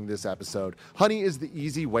sponsoring this episode. Honey is the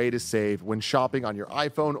easy way to save when shopping on your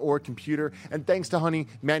iPhone or computer. And thanks to Honey,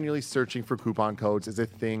 manually searching for coupon codes is a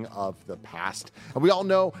thing of the past. And we all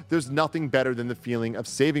know there's nothing better than the feeling of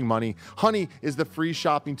saving money. Honey is the free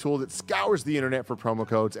shopping tool that scours the internet for promo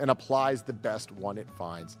codes and applies the best one it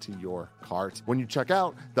finds to your cart. When you check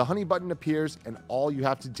out, the Honey button appears and all you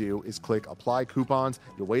have to do is click Apply Coupons.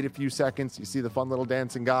 You'll wait a few seconds. You see the fun little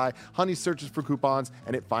dancing guy. Honey searches for coupons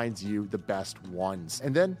and it finds you the best ones.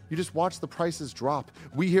 And then you just watch the prices drop.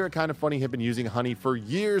 We here at Kind of Funny have been using Honey for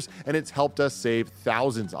years, and it's helped us save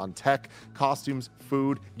thousands on tech, costumes,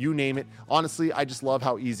 food, you name it. Honestly, I just love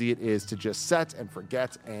how easy it is to just set and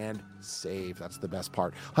forget and save. That's the best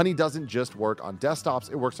part. Honey doesn't just work on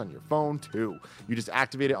desktops, it works on your phone too. You just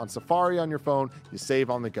activate it on Safari on your phone, you save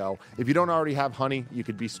on the go. If you don't already have Honey, you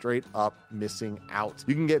could be straight up missing out.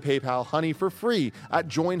 You can get PayPal Honey for free at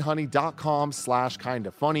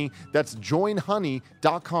joinhoney.com/kindafunny. That's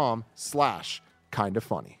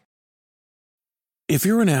joinhoney.com/kindafunny. If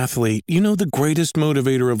you're an athlete, you know the greatest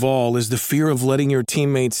motivator of all is the fear of letting your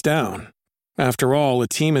teammates down. After all, a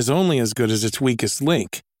team is only as good as its weakest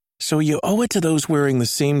link. So you owe it to those wearing the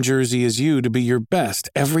same jersey as you to be your best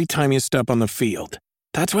every time you step on the field.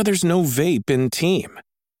 That's why there's no vape in team.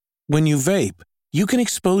 When you vape, you can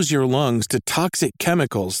expose your lungs to toxic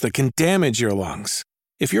chemicals that can damage your lungs.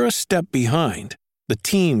 If you're a step behind, the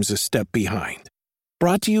team's a step behind.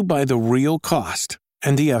 Brought to you by The Real Cost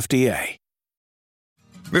and the FDA.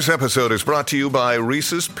 This episode is brought to you by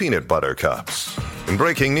Reese's Peanut Butter Cups. In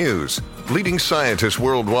breaking news, leading scientists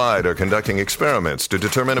worldwide are conducting experiments to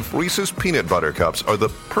determine if Reese's Peanut Butter Cups are the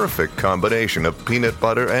perfect combination of peanut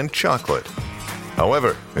butter and chocolate.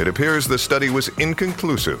 However, it appears the study was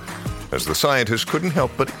inconclusive, as the scientists couldn't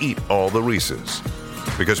help but eat all the Reese's.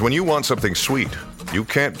 Because when you want something sweet, you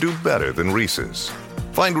can't do better than Reese's.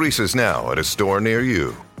 Find Reese's now at a store near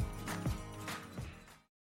you.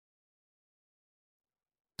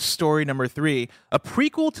 Story number 3. A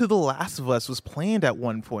prequel to The Last of Us was planned at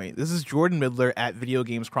one point. This is Jordan Midler at Video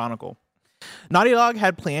Games Chronicle. Naughty Dog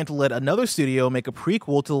had planned to let another studio make a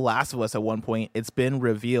prequel to The Last of Us at one point. It's been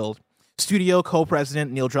revealed. Studio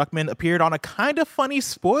co-president Neil Druckmann appeared on a Kind of Funny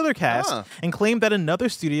spoiler cast and claimed that another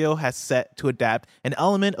studio has set to adapt an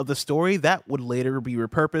element of the story that would later be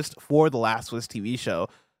repurposed for The Last of Us TV show.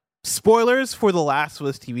 Spoilers for The Last of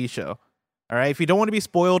Us TV show. All right, if you don't want to be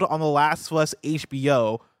spoiled on The Last of Us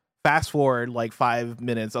HBO, Fast forward like 5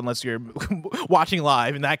 minutes, unless you're watching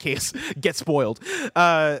live. In that case, get spoiled.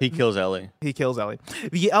 He kills Ellie. He kills Ellie.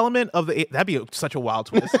 The element of that'd be such a wild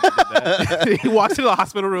twist. He walks into the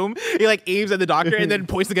hospital room. He like aims at the doctor and then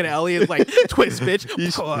points the gun at Ellie and is like, twist,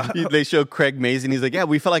 bitch. They show Craig Mazin. He's like, yeah,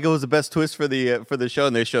 we felt like it was the best twist for the show.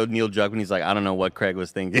 And they showed Neil Druckmann. He's like, I don't know what Craig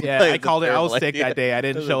was thinking. Yeah, Like, I called it. I was sick idea. that day. I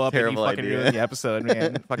didn't show up, and you fucking idea. ruined the episode,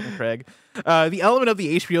 man. Fucking Craig. The element of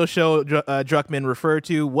the HBO show Druckmann referred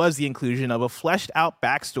to was the inclusion of a fleshed-out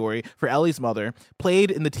backstory for Ellie's mother,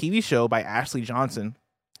 played in the TV show by Ashley Johnson.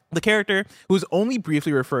 The character, who is only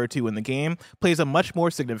briefly referred to in the game, plays a much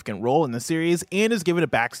more significant role in the series and is given a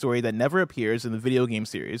backstory that never appears in the video game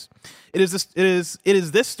series. It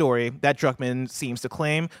is this story that Druckmann seems to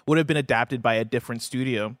claim would have been adapted by a different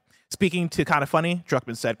studio. Speaking to Kinda Funny,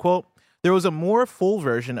 Druckmann said, quote, "There was a more full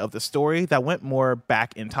version of the story that went more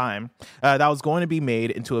back in time that was going to be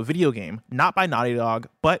made into a video game, not by Naughty Dog,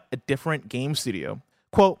 but a different game studio."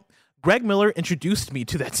 Quote, "Greg Miller introduced me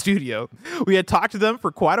to that studio. We had talked to them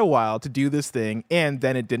for quite a while to do this thing, and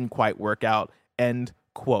then it didn't quite work out." End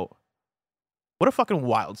quote. What a fucking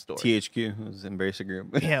wild story. THQ was Embracer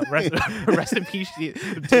Group. Yeah, rest in peace,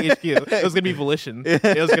 THQ. It was going to be Volition.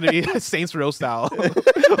 It was going to be Saints Row style.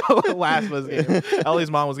 Last was game. Ellie's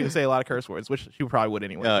mom was going to say a lot of curse words, which she probably would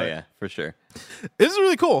anyway. Oh, but yeah, for sure. This is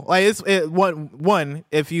really cool. Like, one,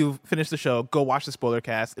 if you finish the show, go watch the spoiler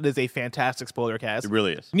cast. It is a fantastic spoiler cast. It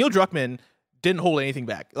really is. Neil Druckmann didn't hold anything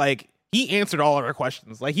back. Like, he answered all of our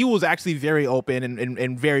questions. Like, he was actually very open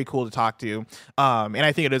and very cool to talk to. And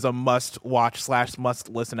I think it is a must-watch /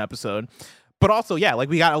 must-listen episode. But also, yeah, like,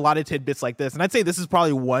 we got a lot of tidbits like this. And I'd say this is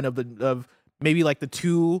probably one of maybe, like, the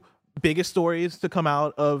two biggest stories to come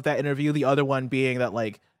out of that interview. The other one being that,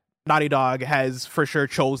 like, Naughty Dog has for sure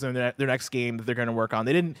chosen their next game that they're going to work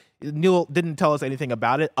on. Neil didn't tell us anything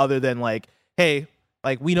about it other than, like, hey,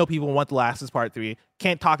 like, we know people want The Last of Us Part 3.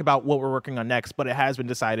 Can't talk about what we're working on next, but it has been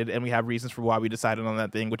decided, and we have reasons for why we decided on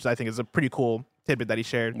that thing, which I think is a pretty cool tidbit that he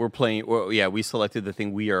shared. We selected the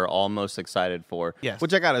thing we are all most excited for, yes.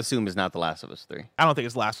 Which I gotta assume is not The Last of Us 3. I don't think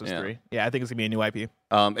it's Last of Us 3. Yeah, I think it's going to be a new IP.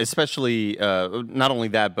 Especially, not only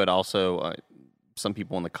that, but also some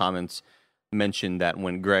people in the comments mentioned that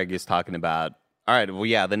when Greg is talking about, all right, well,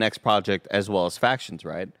 yeah, the next project as well as factions,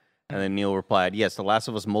 right? And then Neil replied, yes, The Last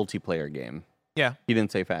of Us multiplayer game. Yeah. He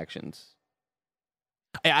didn't say factions.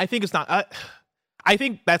 I think it's not. I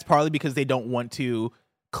think that's partly because they don't want to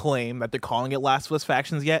claim that they're calling it Last of Us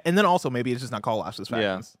Factions yet. And then also maybe it's just not called Last of Us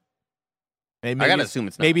Factions. Yeah. I gotta assume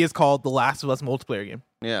it's not. Maybe it's called The Last of Us multiplayer game.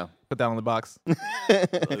 Yeah. Put that on the box.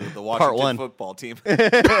 The Washington football team.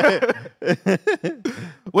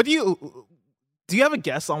 What do you have a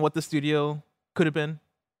guess on what the studio could have been?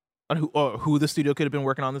 On who the studio could have been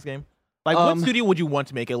working on this game? Like, what studio would you want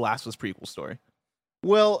to make a Last of Us prequel story?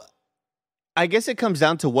 Well, I guess it comes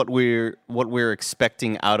down to what we're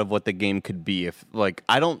expecting out of what the game could be. If, like,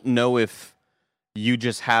 I don't know if you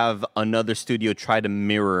just have another studio try to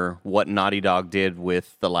mirror what Naughty Dog did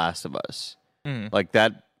with The Last of Us. Like,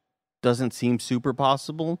 that doesn't seem super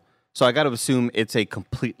possible. So I got to assume it's a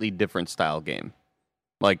completely different style game.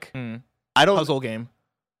 Like, I don't puzzle game.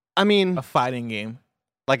 I mean, a fighting game,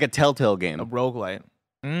 like a Telltale game, a roguelite.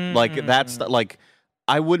 Like, that's like,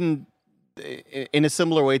 I wouldn't, in a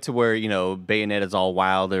similar way to where, you know, Bayonetta is all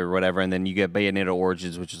wild or whatever, and then you get Bayonetta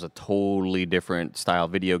Origins, which is a totally different style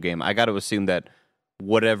video game. I got to assume that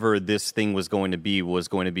whatever this thing was going to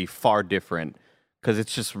be far different, because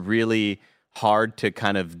it's just really hard to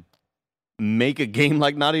kind of make a game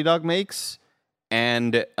like Naughty Dog makes,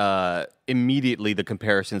 and immediately the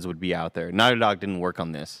comparisons would be out there. Naughty Dog didn't work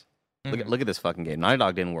on this. Look at this fucking game. Naughty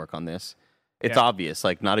Dog didn't work on this. It's obvious.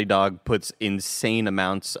 Like, Naughty Dog puts insane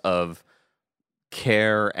amounts of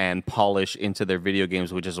care and polish into their video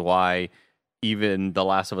games, which is why even The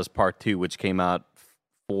Last of Us Part 2, which came out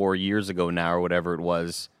 4 years ago now or whatever it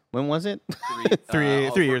was. When was it? 3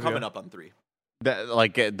 years ago. Coming up on 3.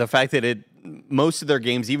 The fact that most of their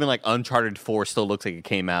games, even like Uncharted 4, still looks like it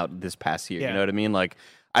came out this past year. You know what I mean? Like,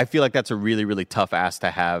 I feel like that's a really, really tough ask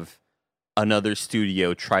to have another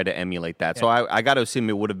studio try to emulate that. So I got to assume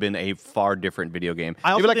it would have been a far different video game.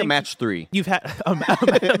 Maybe like a Match 3. You've had a Match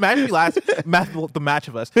 3 the Match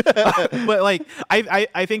of Us. But like,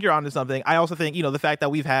 I think you're onto something. I also think, you know, the fact that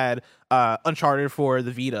we've had Uncharted for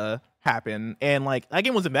the Vita happen, and like, that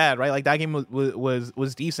game wasn't bad, right? Like, that game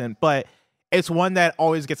was decent, but it's one that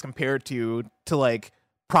always gets compared to like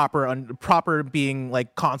proper being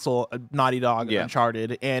like console Naughty Dog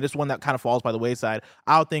Uncharted, and it's one that kind of falls by the wayside.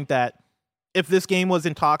 I would think that if this game was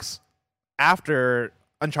in talks after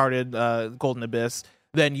Uncharted Golden Abyss,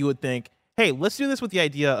 then you would think, hey, let's do this with the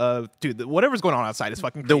idea of, dude, whatever's going on outside is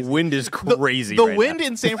fucking crazy. The wind is crazy. The right wind now.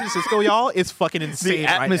 in San Francisco, y'all, is fucking insane. The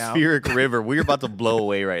right now. atmospheric river. We're about to blow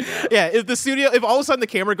away right now. Yeah, if all of a sudden the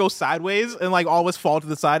camera goes sideways and like all of us fall to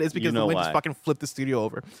the side, it's because the wind just fucking flipped the studio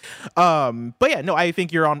over. But yeah, no, I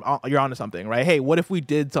think you're onto something, right? Hey, what if we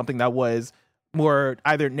did something that was more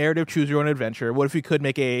either narrative, choose your own adventure? What if we could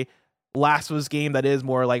make a Last of Us game that is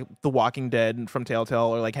more like The Walking Dead from Telltale,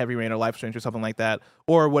 or like Heavy Rain or Life is Strange or something like that?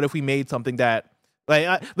 Or what if we made something that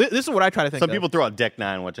like this is what I try to think. Some people throw out Deck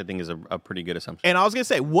 9, which I think is a pretty good assumption. And I was gonna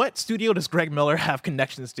say, what studio does Greg Miller have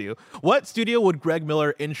connections to? What studio would Greg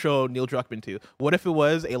Miller intro Neil Druckmann to? What if it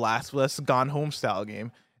was a Last of Us Gone Home style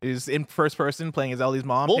game? Is in first person playing as Ellie's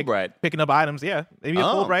mom, picking up items. Yeah, maybe a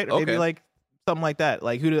Fulbright, or maybe like something like that.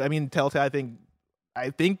 Like Telltale. I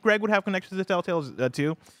think Greg would have connections to Telltale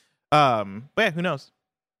too. But yeah, who knows?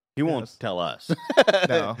 He won't tell us.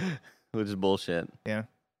 No, which is bullshit. Yeah.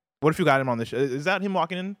 What if you got him on the show? Is that him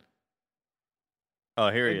walking in? Oh,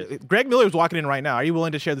 here he is. Greg Miller's walking in right now. Are you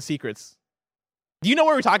willing to share the secrets? Do you know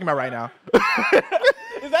what we're talking about right now?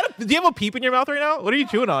 Do you have a peep in your mouth right now? What are you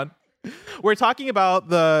chewing on? We're talking about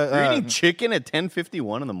You're eating chicken at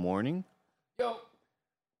 10:51 in the morning? Yo,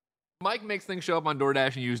 Mike makes things show up on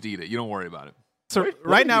DoorDash and you just eat it. You don't worry about it. So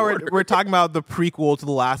right now we're talking about the prequel to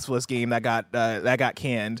the Last of Us game that got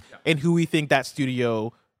canned, and who we think that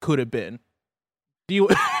studio could have been. Do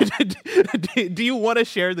you want to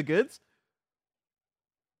share the goods?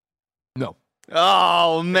 No.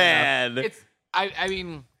 Oh man. I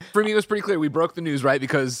mean, for me it was pretty clear. We broke the news, right?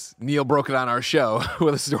 Because Neil broke it on our show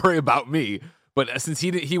with a story about me. But since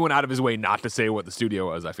he went out of his way not to say what the studio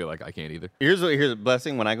was, I feel like I can't either. Here's the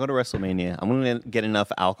blessing. When I go to WrestleMania, I'm going to get enough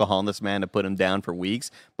alcohol in this man to put him down for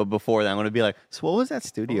weeks. But before that, I'm going to be like, so what was that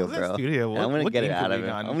studio, bro? I'm going to get it out of him.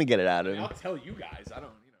 I'm going to get it out of him. I'll tell you guys. I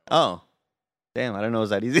don't, Oh. Damn, I don't know it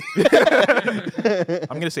was that easy. I'm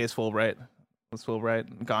going to say it's Fulbright. It's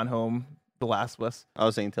Fulbright. Gone Home. The Last of Us. I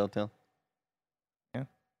was saying Telltale. Yeah.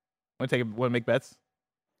 Want to make bets?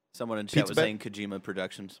 Someone in chat was saying Kojima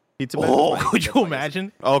Productions. Pizza Oh, could you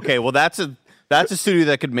imagine? Okay, well that's a studio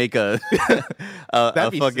that could make a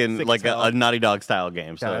fucking like a Naughty Dog style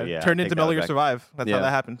game. So yeah, turned into Metal Gear Survive. That's how that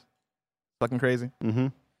happened. Fucking crazy. Mm-hmm.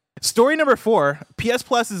 Story number 4. PS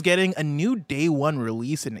Plus is getting a new day one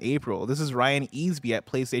release in April. This is Ryan Easby at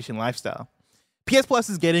PlayStation Lifestyle. PS Plus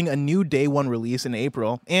is getting a new day one release in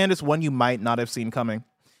April, and it's one you might not have seen coming.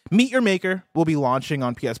 Meet Your Maker will be launching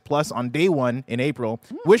on PS Plus on day one in April,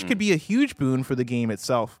 which could be a huge boon for the game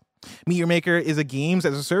itself. Meet Your Maker is a games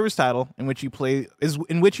as a service title in which you play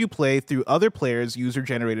through other players'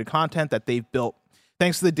 user-generated content that they've built.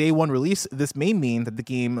 Thanks to the day one release, this may mean that the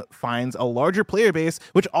game finds a larger player base,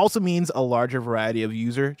 which also means a larger variety of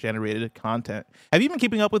user-generated content. Have you been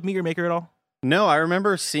keeping up with Meet Your Maker at all? No, I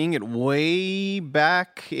remember seeing it way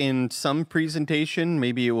back in some presentation.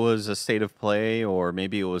 Maybe it was a state of play, or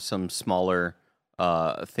maybe it was some smaller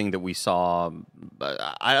thing that we saw.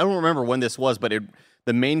 I don't remember when this was, but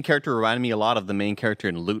the main character reminded me a lot of the main character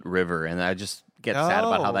in Loot River, and I just get sad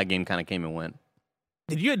about how that game kind of came and went.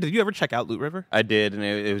 Did you ever check out Loot River? I did, and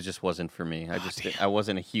it just wasn't for me. I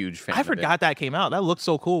wasn't a huge fan. I forgot that came out. That looked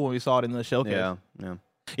so cool when we saw it in the showcase. Yeah.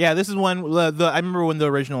 Yeah, this is one. I remember when the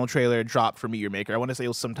original trailer dropped for Meet Your Maker. I want to say it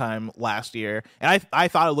was sometime last year, and I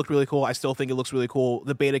thought it looked really cool. I still think it looks really cool.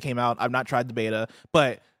 The beta came out. I've not tried the beta,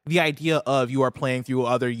 but the idea of you are playing through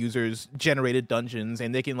other users' generated dungeons,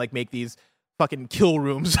 and they can like make these fucking kill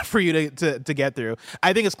rooms for you to get through.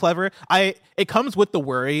 I think it's clever. It comes with the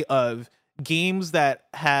worry of games that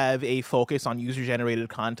have a focus on user-generated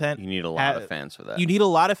content. You need a lot of fans for that. You need a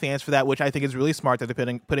lot of fans for that, which I think is really smart that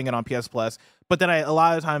they're putting it on PS Plus. But then a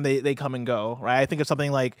lot of the time they come and go, right? I think of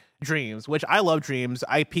something like Dreams, which I love Dreams.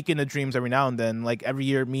 I peek into Dreams every now and then. Like every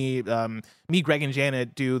year, me, Greg, and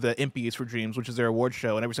Janet do the Impies for Dreams, which is their award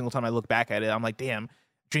show. And every single time I look back at it, I'm like, damn,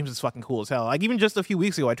 Dreams is fucking cool as hell. Like even just a few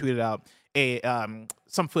weeks ago, I tweeted out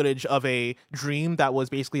some footage of a Dream that was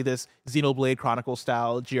basically this Xenoblade Chronicles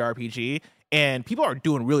style JRPG, and people are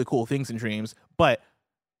doing really cool things in Dreams, but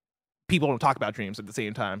people don't talk about Dreams at the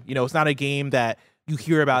same time. You know, it's not a game that you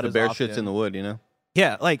hear about as bear often. shit's in the wood, you know?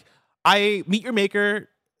 Yeah, like Meet Your Maker,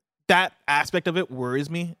 that aspect of it worries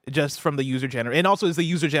me just from the user generated. And also, is the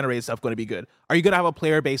user generated stuff going to be good? Are you going to have a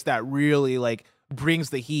player base that really like brings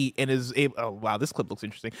the heat and is able, oh wow, this clip looks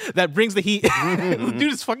interesting. That brings the heat.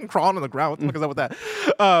 Dude is fucking crawling on the ground. What the fuck is up with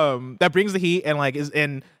that? That brings the heat and like is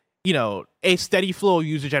in, you know, a steady flow of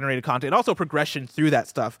user generated content and also progression through that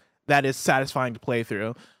stuff that is satisfying to play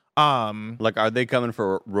through. Like, are they coming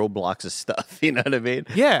for Roblox's stuff? You know what I mean?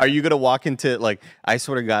 Yeah. Are you gonna walk into, like, I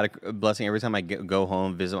swear to God, a blessing, every time I go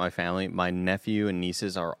home, visit my family, my nephew and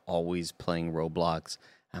nieces are always playing Roblox.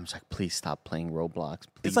 I'm just like, please stop playing Roblox.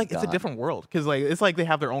 Please, It's like God. it's a different world because like it's like they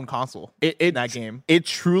have their own console in that game. It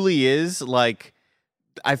truly is. Like,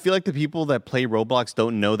 I feel like the people that play Roblox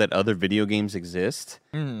don't know that other video games exist,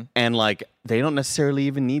 and like they don't necessarily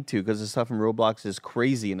even need to, because the stuff in Roblox is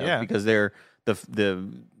crazy enough, because they're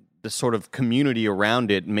the sort of community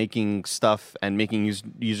around it making stuff and making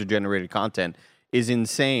user generated content is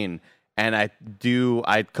insane. And I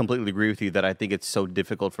completely agree with you that I think it's so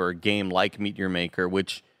difficult for a game like Meet Your Maker,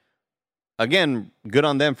 which, again, good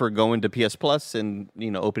on them for going to PS Plus and,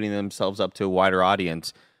 you know, opening themselves up to a wider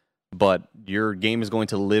audience. But your game is going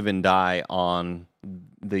to live and die on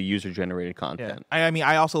the user-generated content. Yeah. I mean,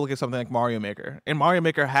 I also look at something like Mario Maker, and Mario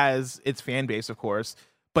Maker has its fan base, of course,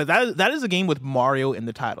 but that is a game with Mario in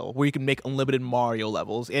the title, where you can make unlimited Mario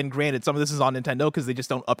levels. And granted, some of this is on Nintendo because they just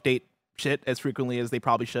don't update shit as frequently as they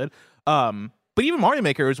probably should. But even Mario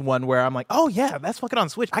Maker is one where I'm like, oh yeah, that's fucking on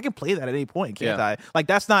Switch. I can play that at any point, can't I? Like,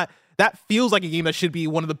 that feels like a game that should be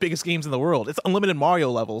one of the biggest games in the world. It's unlimited Mario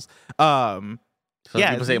levels. Some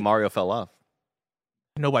people say Mario fell off.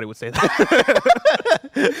 Nobody would say that.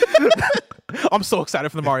 I'm so excited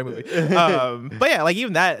for the Mario movie. But yeah, like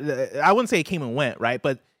even that, I wouldn't say it came and went, right?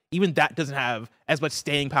 But even that doesn't have as much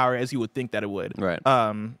staying power as you would think that it would. Right.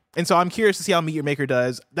 And so I'm curious to see how Meet Your Maker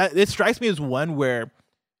does. That it strikes me as one where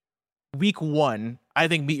week one, I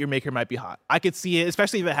think Meet Your Maker might be hot. I could see it,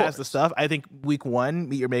 especially if it has the stuff. I think week one,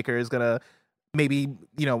 Meet Your Maker is gonna maybe,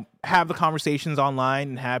 you know, have the conversations online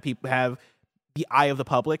and have people have the eye of the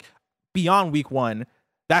public. Beyond week one,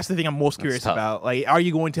 that's the thing I'm most curious about. Like, are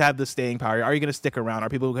you going to have the staying power? Are you going to stick around? Are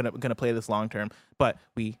people going to play this long term? But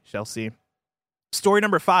we shall see. Story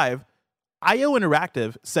number 5. IO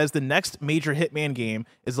Interactive says the next major Hitman game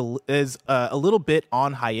is a little bit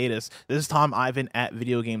on hiatus. This is Tom Ivan at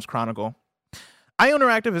Video Games Chronicle. IO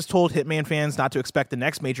Interactive has told Hitman fans not to expect the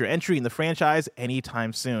next major entry in the franchise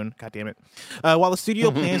anytime soon. God damn it. While the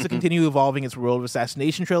studio plans to continue evolving its World of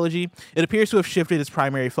Assassination trilogy, it appears to have shifted its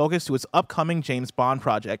primary focus to its upcoming James Bond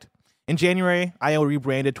project. In January, IO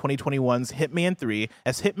rebranded 2021's Hitman 3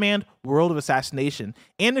 as Hitman World of Assassination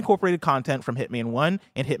and incorporated content from Hitman 1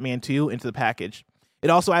 and Hitman 2 into the package.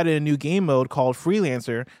 It also added a new game mode called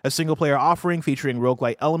Freelancer, a single-player offering featuring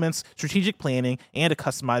roguelite elements, strategic planning, and a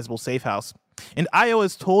customizable safe house. And IO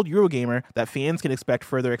has told Eurogamer that fans can expect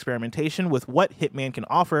further experimentation with what Hitman can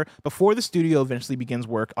offer before the studio eventually begins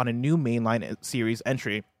work on a new mainline series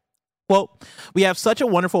entry. Quote, we have such a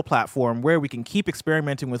wonderful platform where we can keep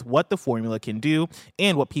experimenting with what the formula can do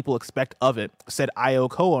and what people expect of it, said IO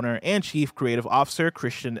co-owner and chief creative officer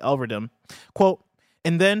Christian Elverdam. Quote,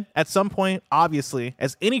 and then at some point, obviously,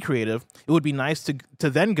 as any creative, it would be nice to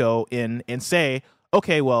then go in and say,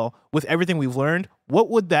 okay, well, with everything we've learned, what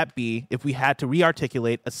would that be if we had to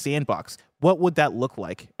re-articulate a sandbox? What would that look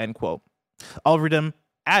like? End quote. Elverdam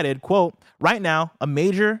added, quote, right now, a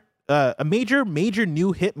major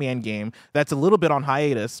new Hitman game that's a little bit on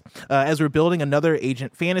hiatus as we're building another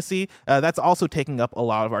agent fantasy that's also taking up a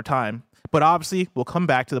lot of our time. But obviously, we'll come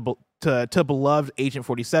back to beloved Agent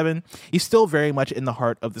 47. He's still very much in the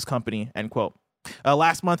heart of this company, end quote.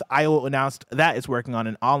 Last month, IO announced that it's working on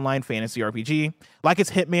an online fantasy RPG. Like its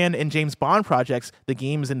Hitman and James Bond projects, the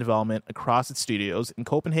game is in development across its studios in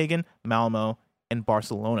Copenhagen, Malmo, and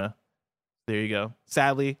Barcelona. There you go.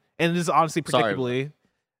 Sadly, and it is honestly predictably...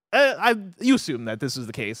 you assume that this is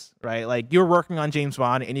the case, right? Like, you're working on James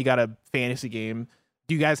Bond and you got a fantasy game.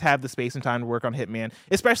 Do you guys have the space and time to work on Hitman?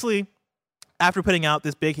 Especially after putting out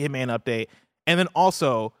this big Hitman update, and then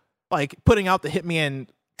also like putting out the Hitman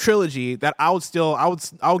trilogy that I would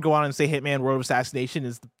go on and say Hitman World of Assassination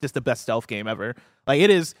is just the best stealth game ever. Like, it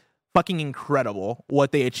is fucking incredible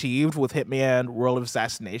what they achieved with Hitman World of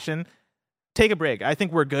Assassination. Take a break. I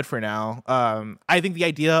think we're good for now. I think the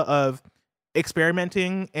idea of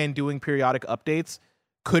experimenting and doing periodic updates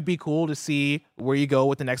could be cool to see where you go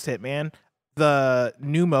with the next Hitman. The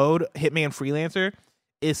new mode, Hitman Freelancer,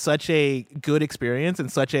 is such a good experience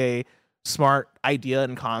and such a smart idea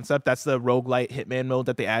and concept. That's the roguelite Hitman mode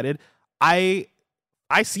that they added. I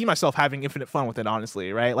see myself having infinite fun with it,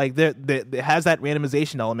 honestly, right? Like, it has that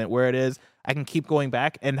randomization element where it is I can keep going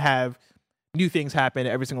back and have new things happen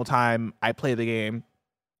every single time I play the game.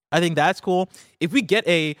 I think that's cool. If we get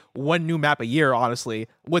a one new map a year, honestly,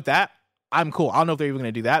 with that, I'm cool. I don't know if they're even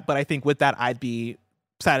going to do that, but I think with that, I'd be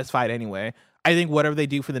satisfied anyway. I think whatever they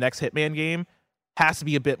do for the next Hitman game has to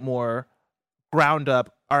be a bit more ground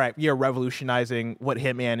up. All right, we are revolutionizing what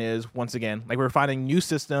Hitman is once again. Like, we're finding new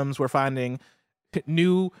systems. We're finding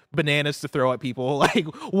new bananas to throw at people. Like,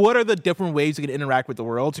 what are the different ways you can interact with the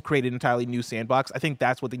world to create an entirely new sandbox? I think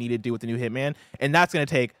that's what they need to do with the new Hitman, and that's going to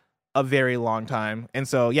take a very long time. And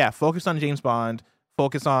so, yeah, focus on James Bond,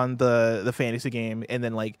 focus on the fantasy game, and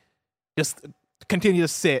then like just continue to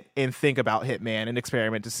sit and think about Hitman and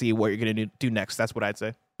experiment to see what you're going to do next. That's what I'd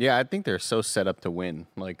say. Yeah, I think they're so set up to win.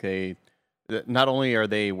 Like not only are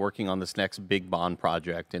they working on this next big Bond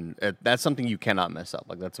project, and that's something you cannot mess up.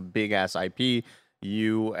 Like that's a big ass IP.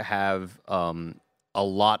 You have a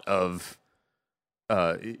lot of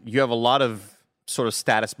sort of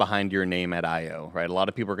status behind your name at IO, right? A lot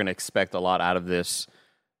of people are going to expect a lot out of this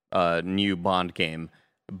new Bond game,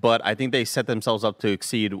 but I think they set themselves up to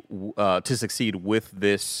succeed with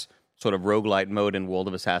this sort of roguelite mode in World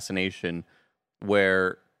of Assassination,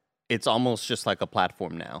 where it's almost just like a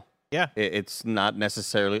platform now. Yeah, it's not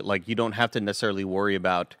necessarily like you don't have to necessarily worry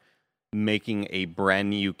about making a brand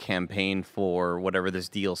new campaign for whatever this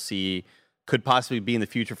DLC could possibly be in the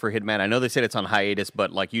future for Hitman. I know they said it's on hiatus,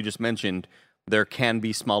 but like you just mentioned, there can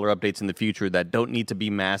be smaller updates in the future that don't need to be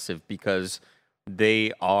massive because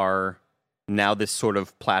they are now this sort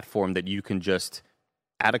of platform that you can just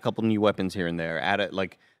add a couple new weapons here and there. Add it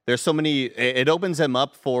like there's so many. It opens them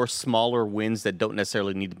up for smaller wins that don't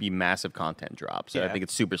necessarily need to be massive content drops. Yeah. I think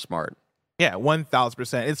it's super smart. Yeah,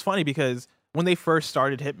 1,000%. It's funny because when they first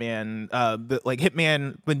started Hitman,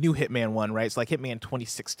 the new Hitman one, right? It's like Hitman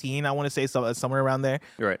 2016, I want to say, somewhere around there.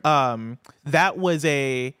 Right. That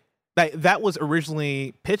was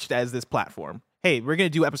originally pitched as this platform. Hey, we're gonna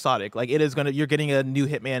do episodic. Like you're getting a new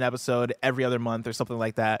Hitman episode every other month or something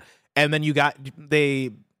like that. And then they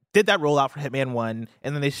did that rollout for Hitman 1,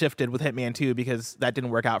 and then they shifted with Hitman 2 because that didn't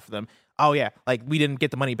work out for them. Oh yeah, like we didn't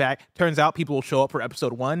get the money back. Turns out people will show up for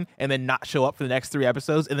episode 1 and then not show up for the next 3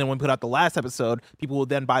 episodes. And then when we put out the last episode, people will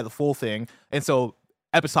then buy the full thing. And so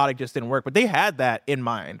episodic just didn't work. But they had that in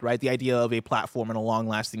mind, right? The idea of a platform and a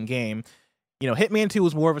long-lasting game. You know, Hitman 2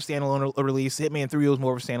 was more of a standalone release. Hitman 3 was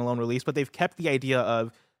more of a standalone release. But they've kept the idea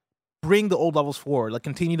of bring the old levels forward, like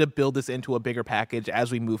continue to build this into a bigger package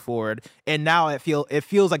as we move forward. And now it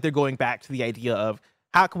feels like they're going back to the idea of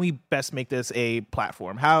how can we best make this a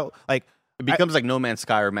platform? How like it becomes like No Man's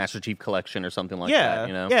Sky or Master Chief Collection or something like that,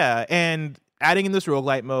 you know? Yeah, and adding in this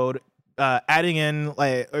roguelite mode, adding in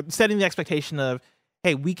like setting the expectation of,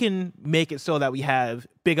 hey, we can make it so that we have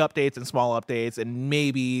big updates and small updates and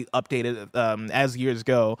maybe update it as years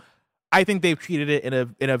go. I think they've treated it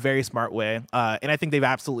in a very smart way, and I think they've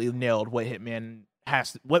absolutely nailed what Hitman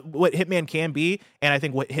what Hitman can be, and I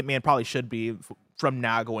think what Hitman probably should be from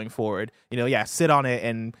now going forward. You know, yeah, sit on it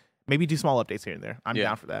and maybe do small updates here and there. I'm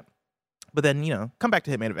down for that. But then, you know, come back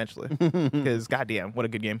to Hitman eventually because goddamn, what a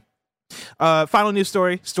good game. Final news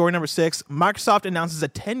story number 6. Microsoft announces a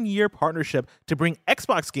 10-year partnership to bring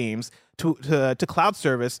Xbox games to cloud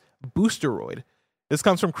service Boosteroid. This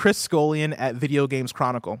comes from Chris Scullion at Video Games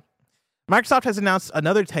Chronicle. Microsoft has announced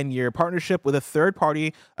another 10-year partnership with a third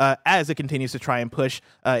party as it continues to try and push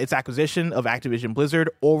its acquisition of Activision Blizzard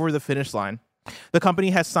over the finish line. The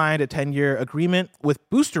company has signed a 10-year agreement with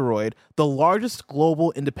Boosteroid, the largest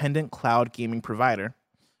global independent cloud gaming provider.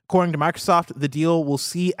 According to Microsoft, the deal will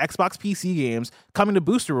see Xbox PC games coming to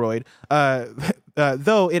Boosteroid,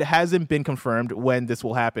 though it hasn't been confirmed when this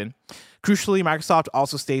will happen. Crucially, Microsoft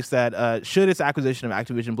also states that should its acquisition of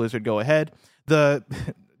Activision Blizzard go ahead,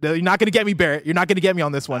 you're not going to get me, Barrett. You're not going to get me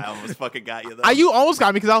on this one. I almost fucking got you, though. You almost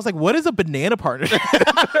got me because I was like, what is a banana partnership?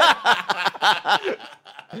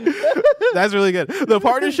 That's really good. The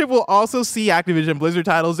partnership will also see Activision Blizzard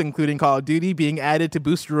titles, including Call of Duty, being added to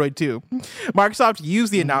Boosteroid 2. Microsoft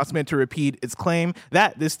used the announcement to repeat its claim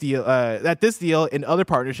that this deal and other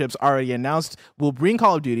partnerships already announced will bring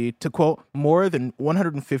Call of Duty to, quote, more than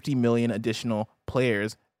 150 million additional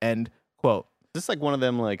players, end quote. Is this like one of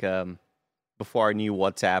them, like, before I knew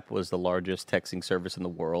WhatsApp was the largest texting service in the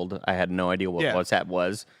world, I had no idea what WhatsApp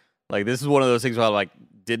was. Like, this is one of those things where I like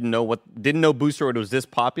didn't know Boosteroid was this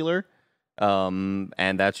popular, and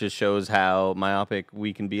that just shows how myopic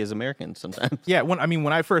we can be as Americans sometimes. Yeah,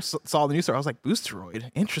 when I first saw the news story, I was like,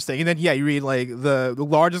 Boosteroid, interesting. And then you read like the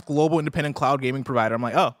largest global independent cloud gaming provider. I'm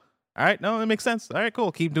like, oh, all right, no, that makes sense. All right,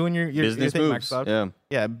 cool. Keep doing your business thing, moves. Microsoft.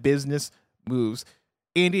 Yeah, business moves.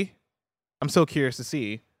 Andy, I'm so curious to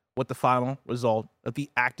see what the final result of the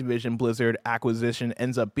Activision Blizzard acquisition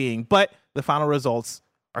ends up being. But the final results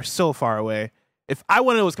are so far away. If I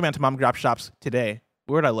want to know what's coming out to mom and pop shops today,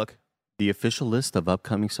 where would I look? The official list of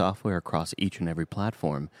upcoming software across each and every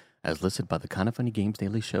platform, as listed by the Kinda Funny Games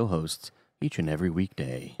Daily Show hosts each and every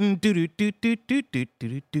weekday. Yeah.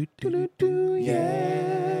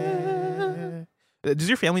 Does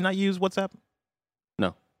your family not use WhatsApp?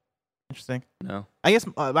 No. Interesting. No. I guess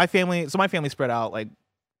my family spread out like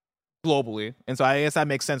globally, and so I guess that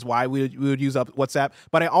makes sense why we would use up WhatsApp.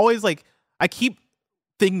 But I keep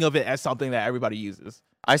thinking of it as something that everybody uses.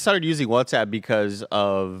 I started using WhatsApp because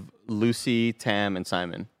of Lucy, Tam, and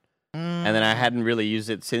Simon. And then I hadn't really used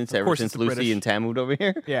it ever since Lucy British. and Tam moved over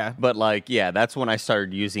here. Yeah. But that's when I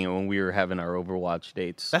started using it, when we were having our Overwatch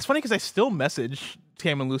dates. That's funny because I still message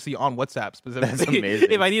Tam and Lucy on WhatsApp specifically. That's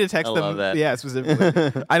amazing. If I need to text them, love that. yeah,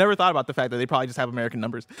 specifically. I never thought about the fact that they probably just have American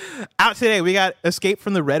numbers. Out today, we got Escape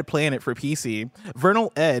from the Red Planet for PC,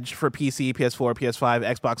 Vernal Edge for PC, PS4, PS5,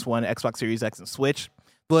 Xbox One, Xbox Series X, and Switch.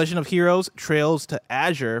 The Legend of Heroes Trails to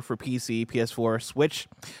Azure for PC, PS4, Switch.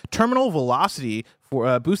 Terminal Velocity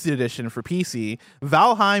for Boosted Edition for PC.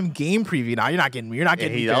 Valheim Game Preview. Now you're not getting me. That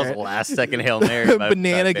was the last second Hail Mary.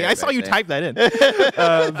 Banana game. I saw you type that in.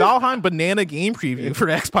 Valheim Banana Game Preview for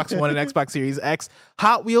Xbox One and Xbox Series X.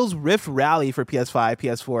 Hot Wheels Rift Rally for PS5,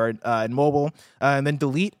 PS4, and mobile. And then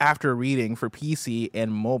Delete After Reading for PC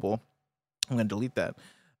and mobile. I'm going to delete that.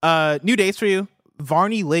 New dates for you.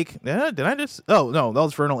 Varney Lake. Oh, no, that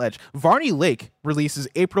was Vernal Edge. Varney Lake releases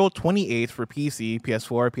April 28th for PC,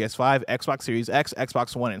 PS4, PS5, Xbox Series X,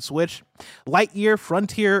 Xbox One, and Switch. Lightyear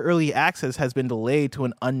Frontier Early Access has been delayed to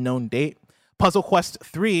an unknown date. Puzzle Quest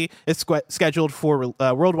 3 is scheduled for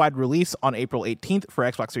worldwide release on April 18th for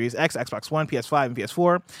Xbox Series X, Xbox One, PS5, and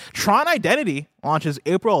PS4. Tron Identity launches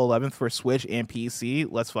April 11th for Switch and PC.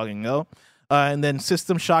 Let's fucking go. And then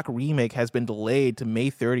System Shock Remake has been delayed to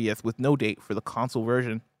May 30th with no date for the console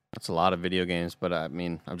version. That's a lot of video games, but I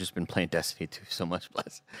mean, I've just been playing Destiny 2 so much.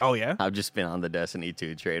 Plus, oh yeah, I've just been on the Destiny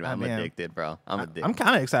 2 trade. I'm addicted, bro. I'm addicted. I'm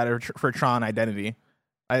kind of excited for Tron Identity.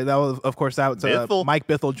 That was a Mike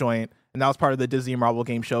Bithell joint, and that was part of the Disney Marvel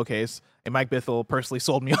Game Showcase. And Mike Bithell personally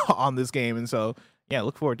sold me on this game, and so yeah,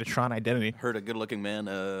 look forward to Tron Identity. Heard a good-looking man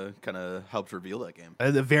kind of helped reveal that game.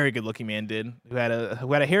 A very good-looking man did, who had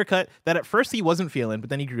a haircut that at first he wasn't feeling, but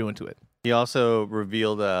then he grew into it. He also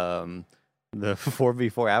revealed the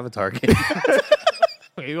 4v4 Avatar game.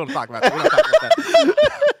 Okay, we don't talk about that.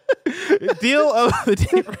 Deal of the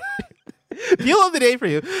day. Deal of the day for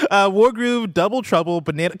you. Wargroove, Double Trouble,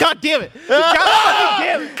 Banana. God damn it! God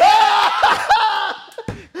damn it!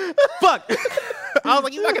 Fuck! I was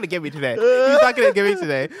like, he's not gonna give me today.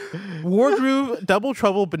 Wargroove Double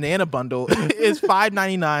Trouble Banana Bundle is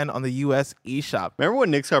 $5.99 on the US eShop. Remember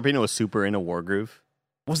when Nick Scarpino was super into Wargroove?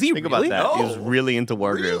 Was he Think really? about that. No. He was really into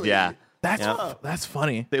Wargroove. Really? Yeah. That's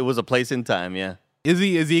funny. It was a place in time. Yeah. Is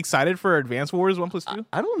he excited for Advance Wars 1+2?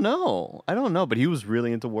 I don't know, but he was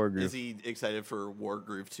really into Wargroove. Is he excited for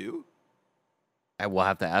Wargroove 2? We'll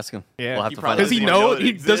have to ask him. Yeah, we'll have he to probably Does find he doesn't out. even know? know it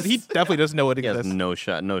He does. He exists. definitely doesn't know it He has exists. no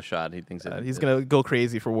shot. He thinks He's gonna go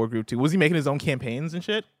crazy for Wargroove 2. Was he making his own campaigns and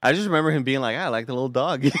shit? I just remember him being like, I like the little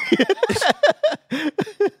dog.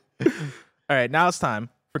 All right, now it's time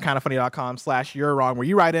for kindoffunny.com/you're wrong, where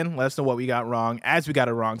you write in, let us know what we got wrong as we got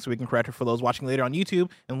it wrong, so we can correct it for those watching later on YouTube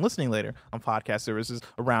and listening later on podcast services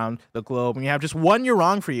around the globe. And we have just one you're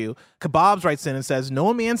wrong for you. Kebabs writes in and says,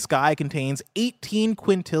 No Man's Sky contains 18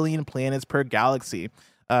 quintillion planets per galaxy.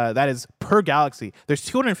 That is per galaxy. There's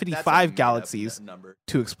 255 galaxies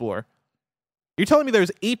to explore. You're telling me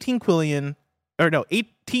there's 18 quintillion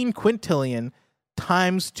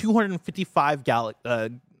times 255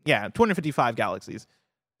 galaxies.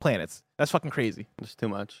 Planets. That's fucking crazy. It's too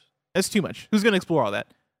much. That's too much. Who's gonna explore all that?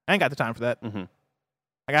 I ain't got the time for that. Mm-hmm.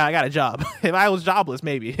 I got a job. If I was jobless,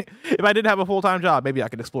 maybe. If I didn't have a full-time job, maybe I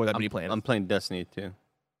could explore that many planets. I'm playing Destiny too.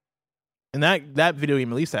 And that video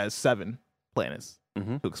game at least has 7 planets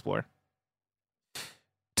to explore.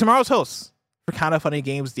 Tomorrow's hosts for Kinda Funny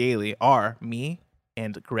Games Daily are me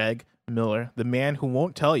and Greg Miller, the man who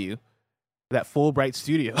won't tell you that Fulbright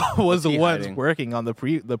Studio was the ones working on the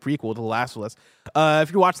prequel to The Last of Us.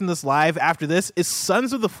 If you're watching this live after this, is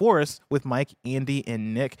Sons of the Forest with Mike, Andy,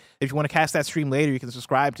 and Nick. If you want to catch that stream later, you can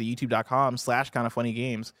subscribe to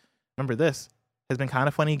youtube.com/kindoffunnygames. Remember, this has been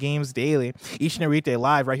Kinda Funny Games Daily, each and every weekday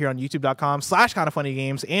live right here on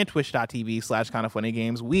youtube.com/kindoffunnygames and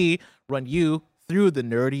twitch.tv/kindoffunnygames. We run you through the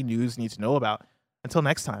nerdy news you need to know about. Until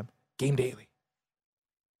next time, Game Daily.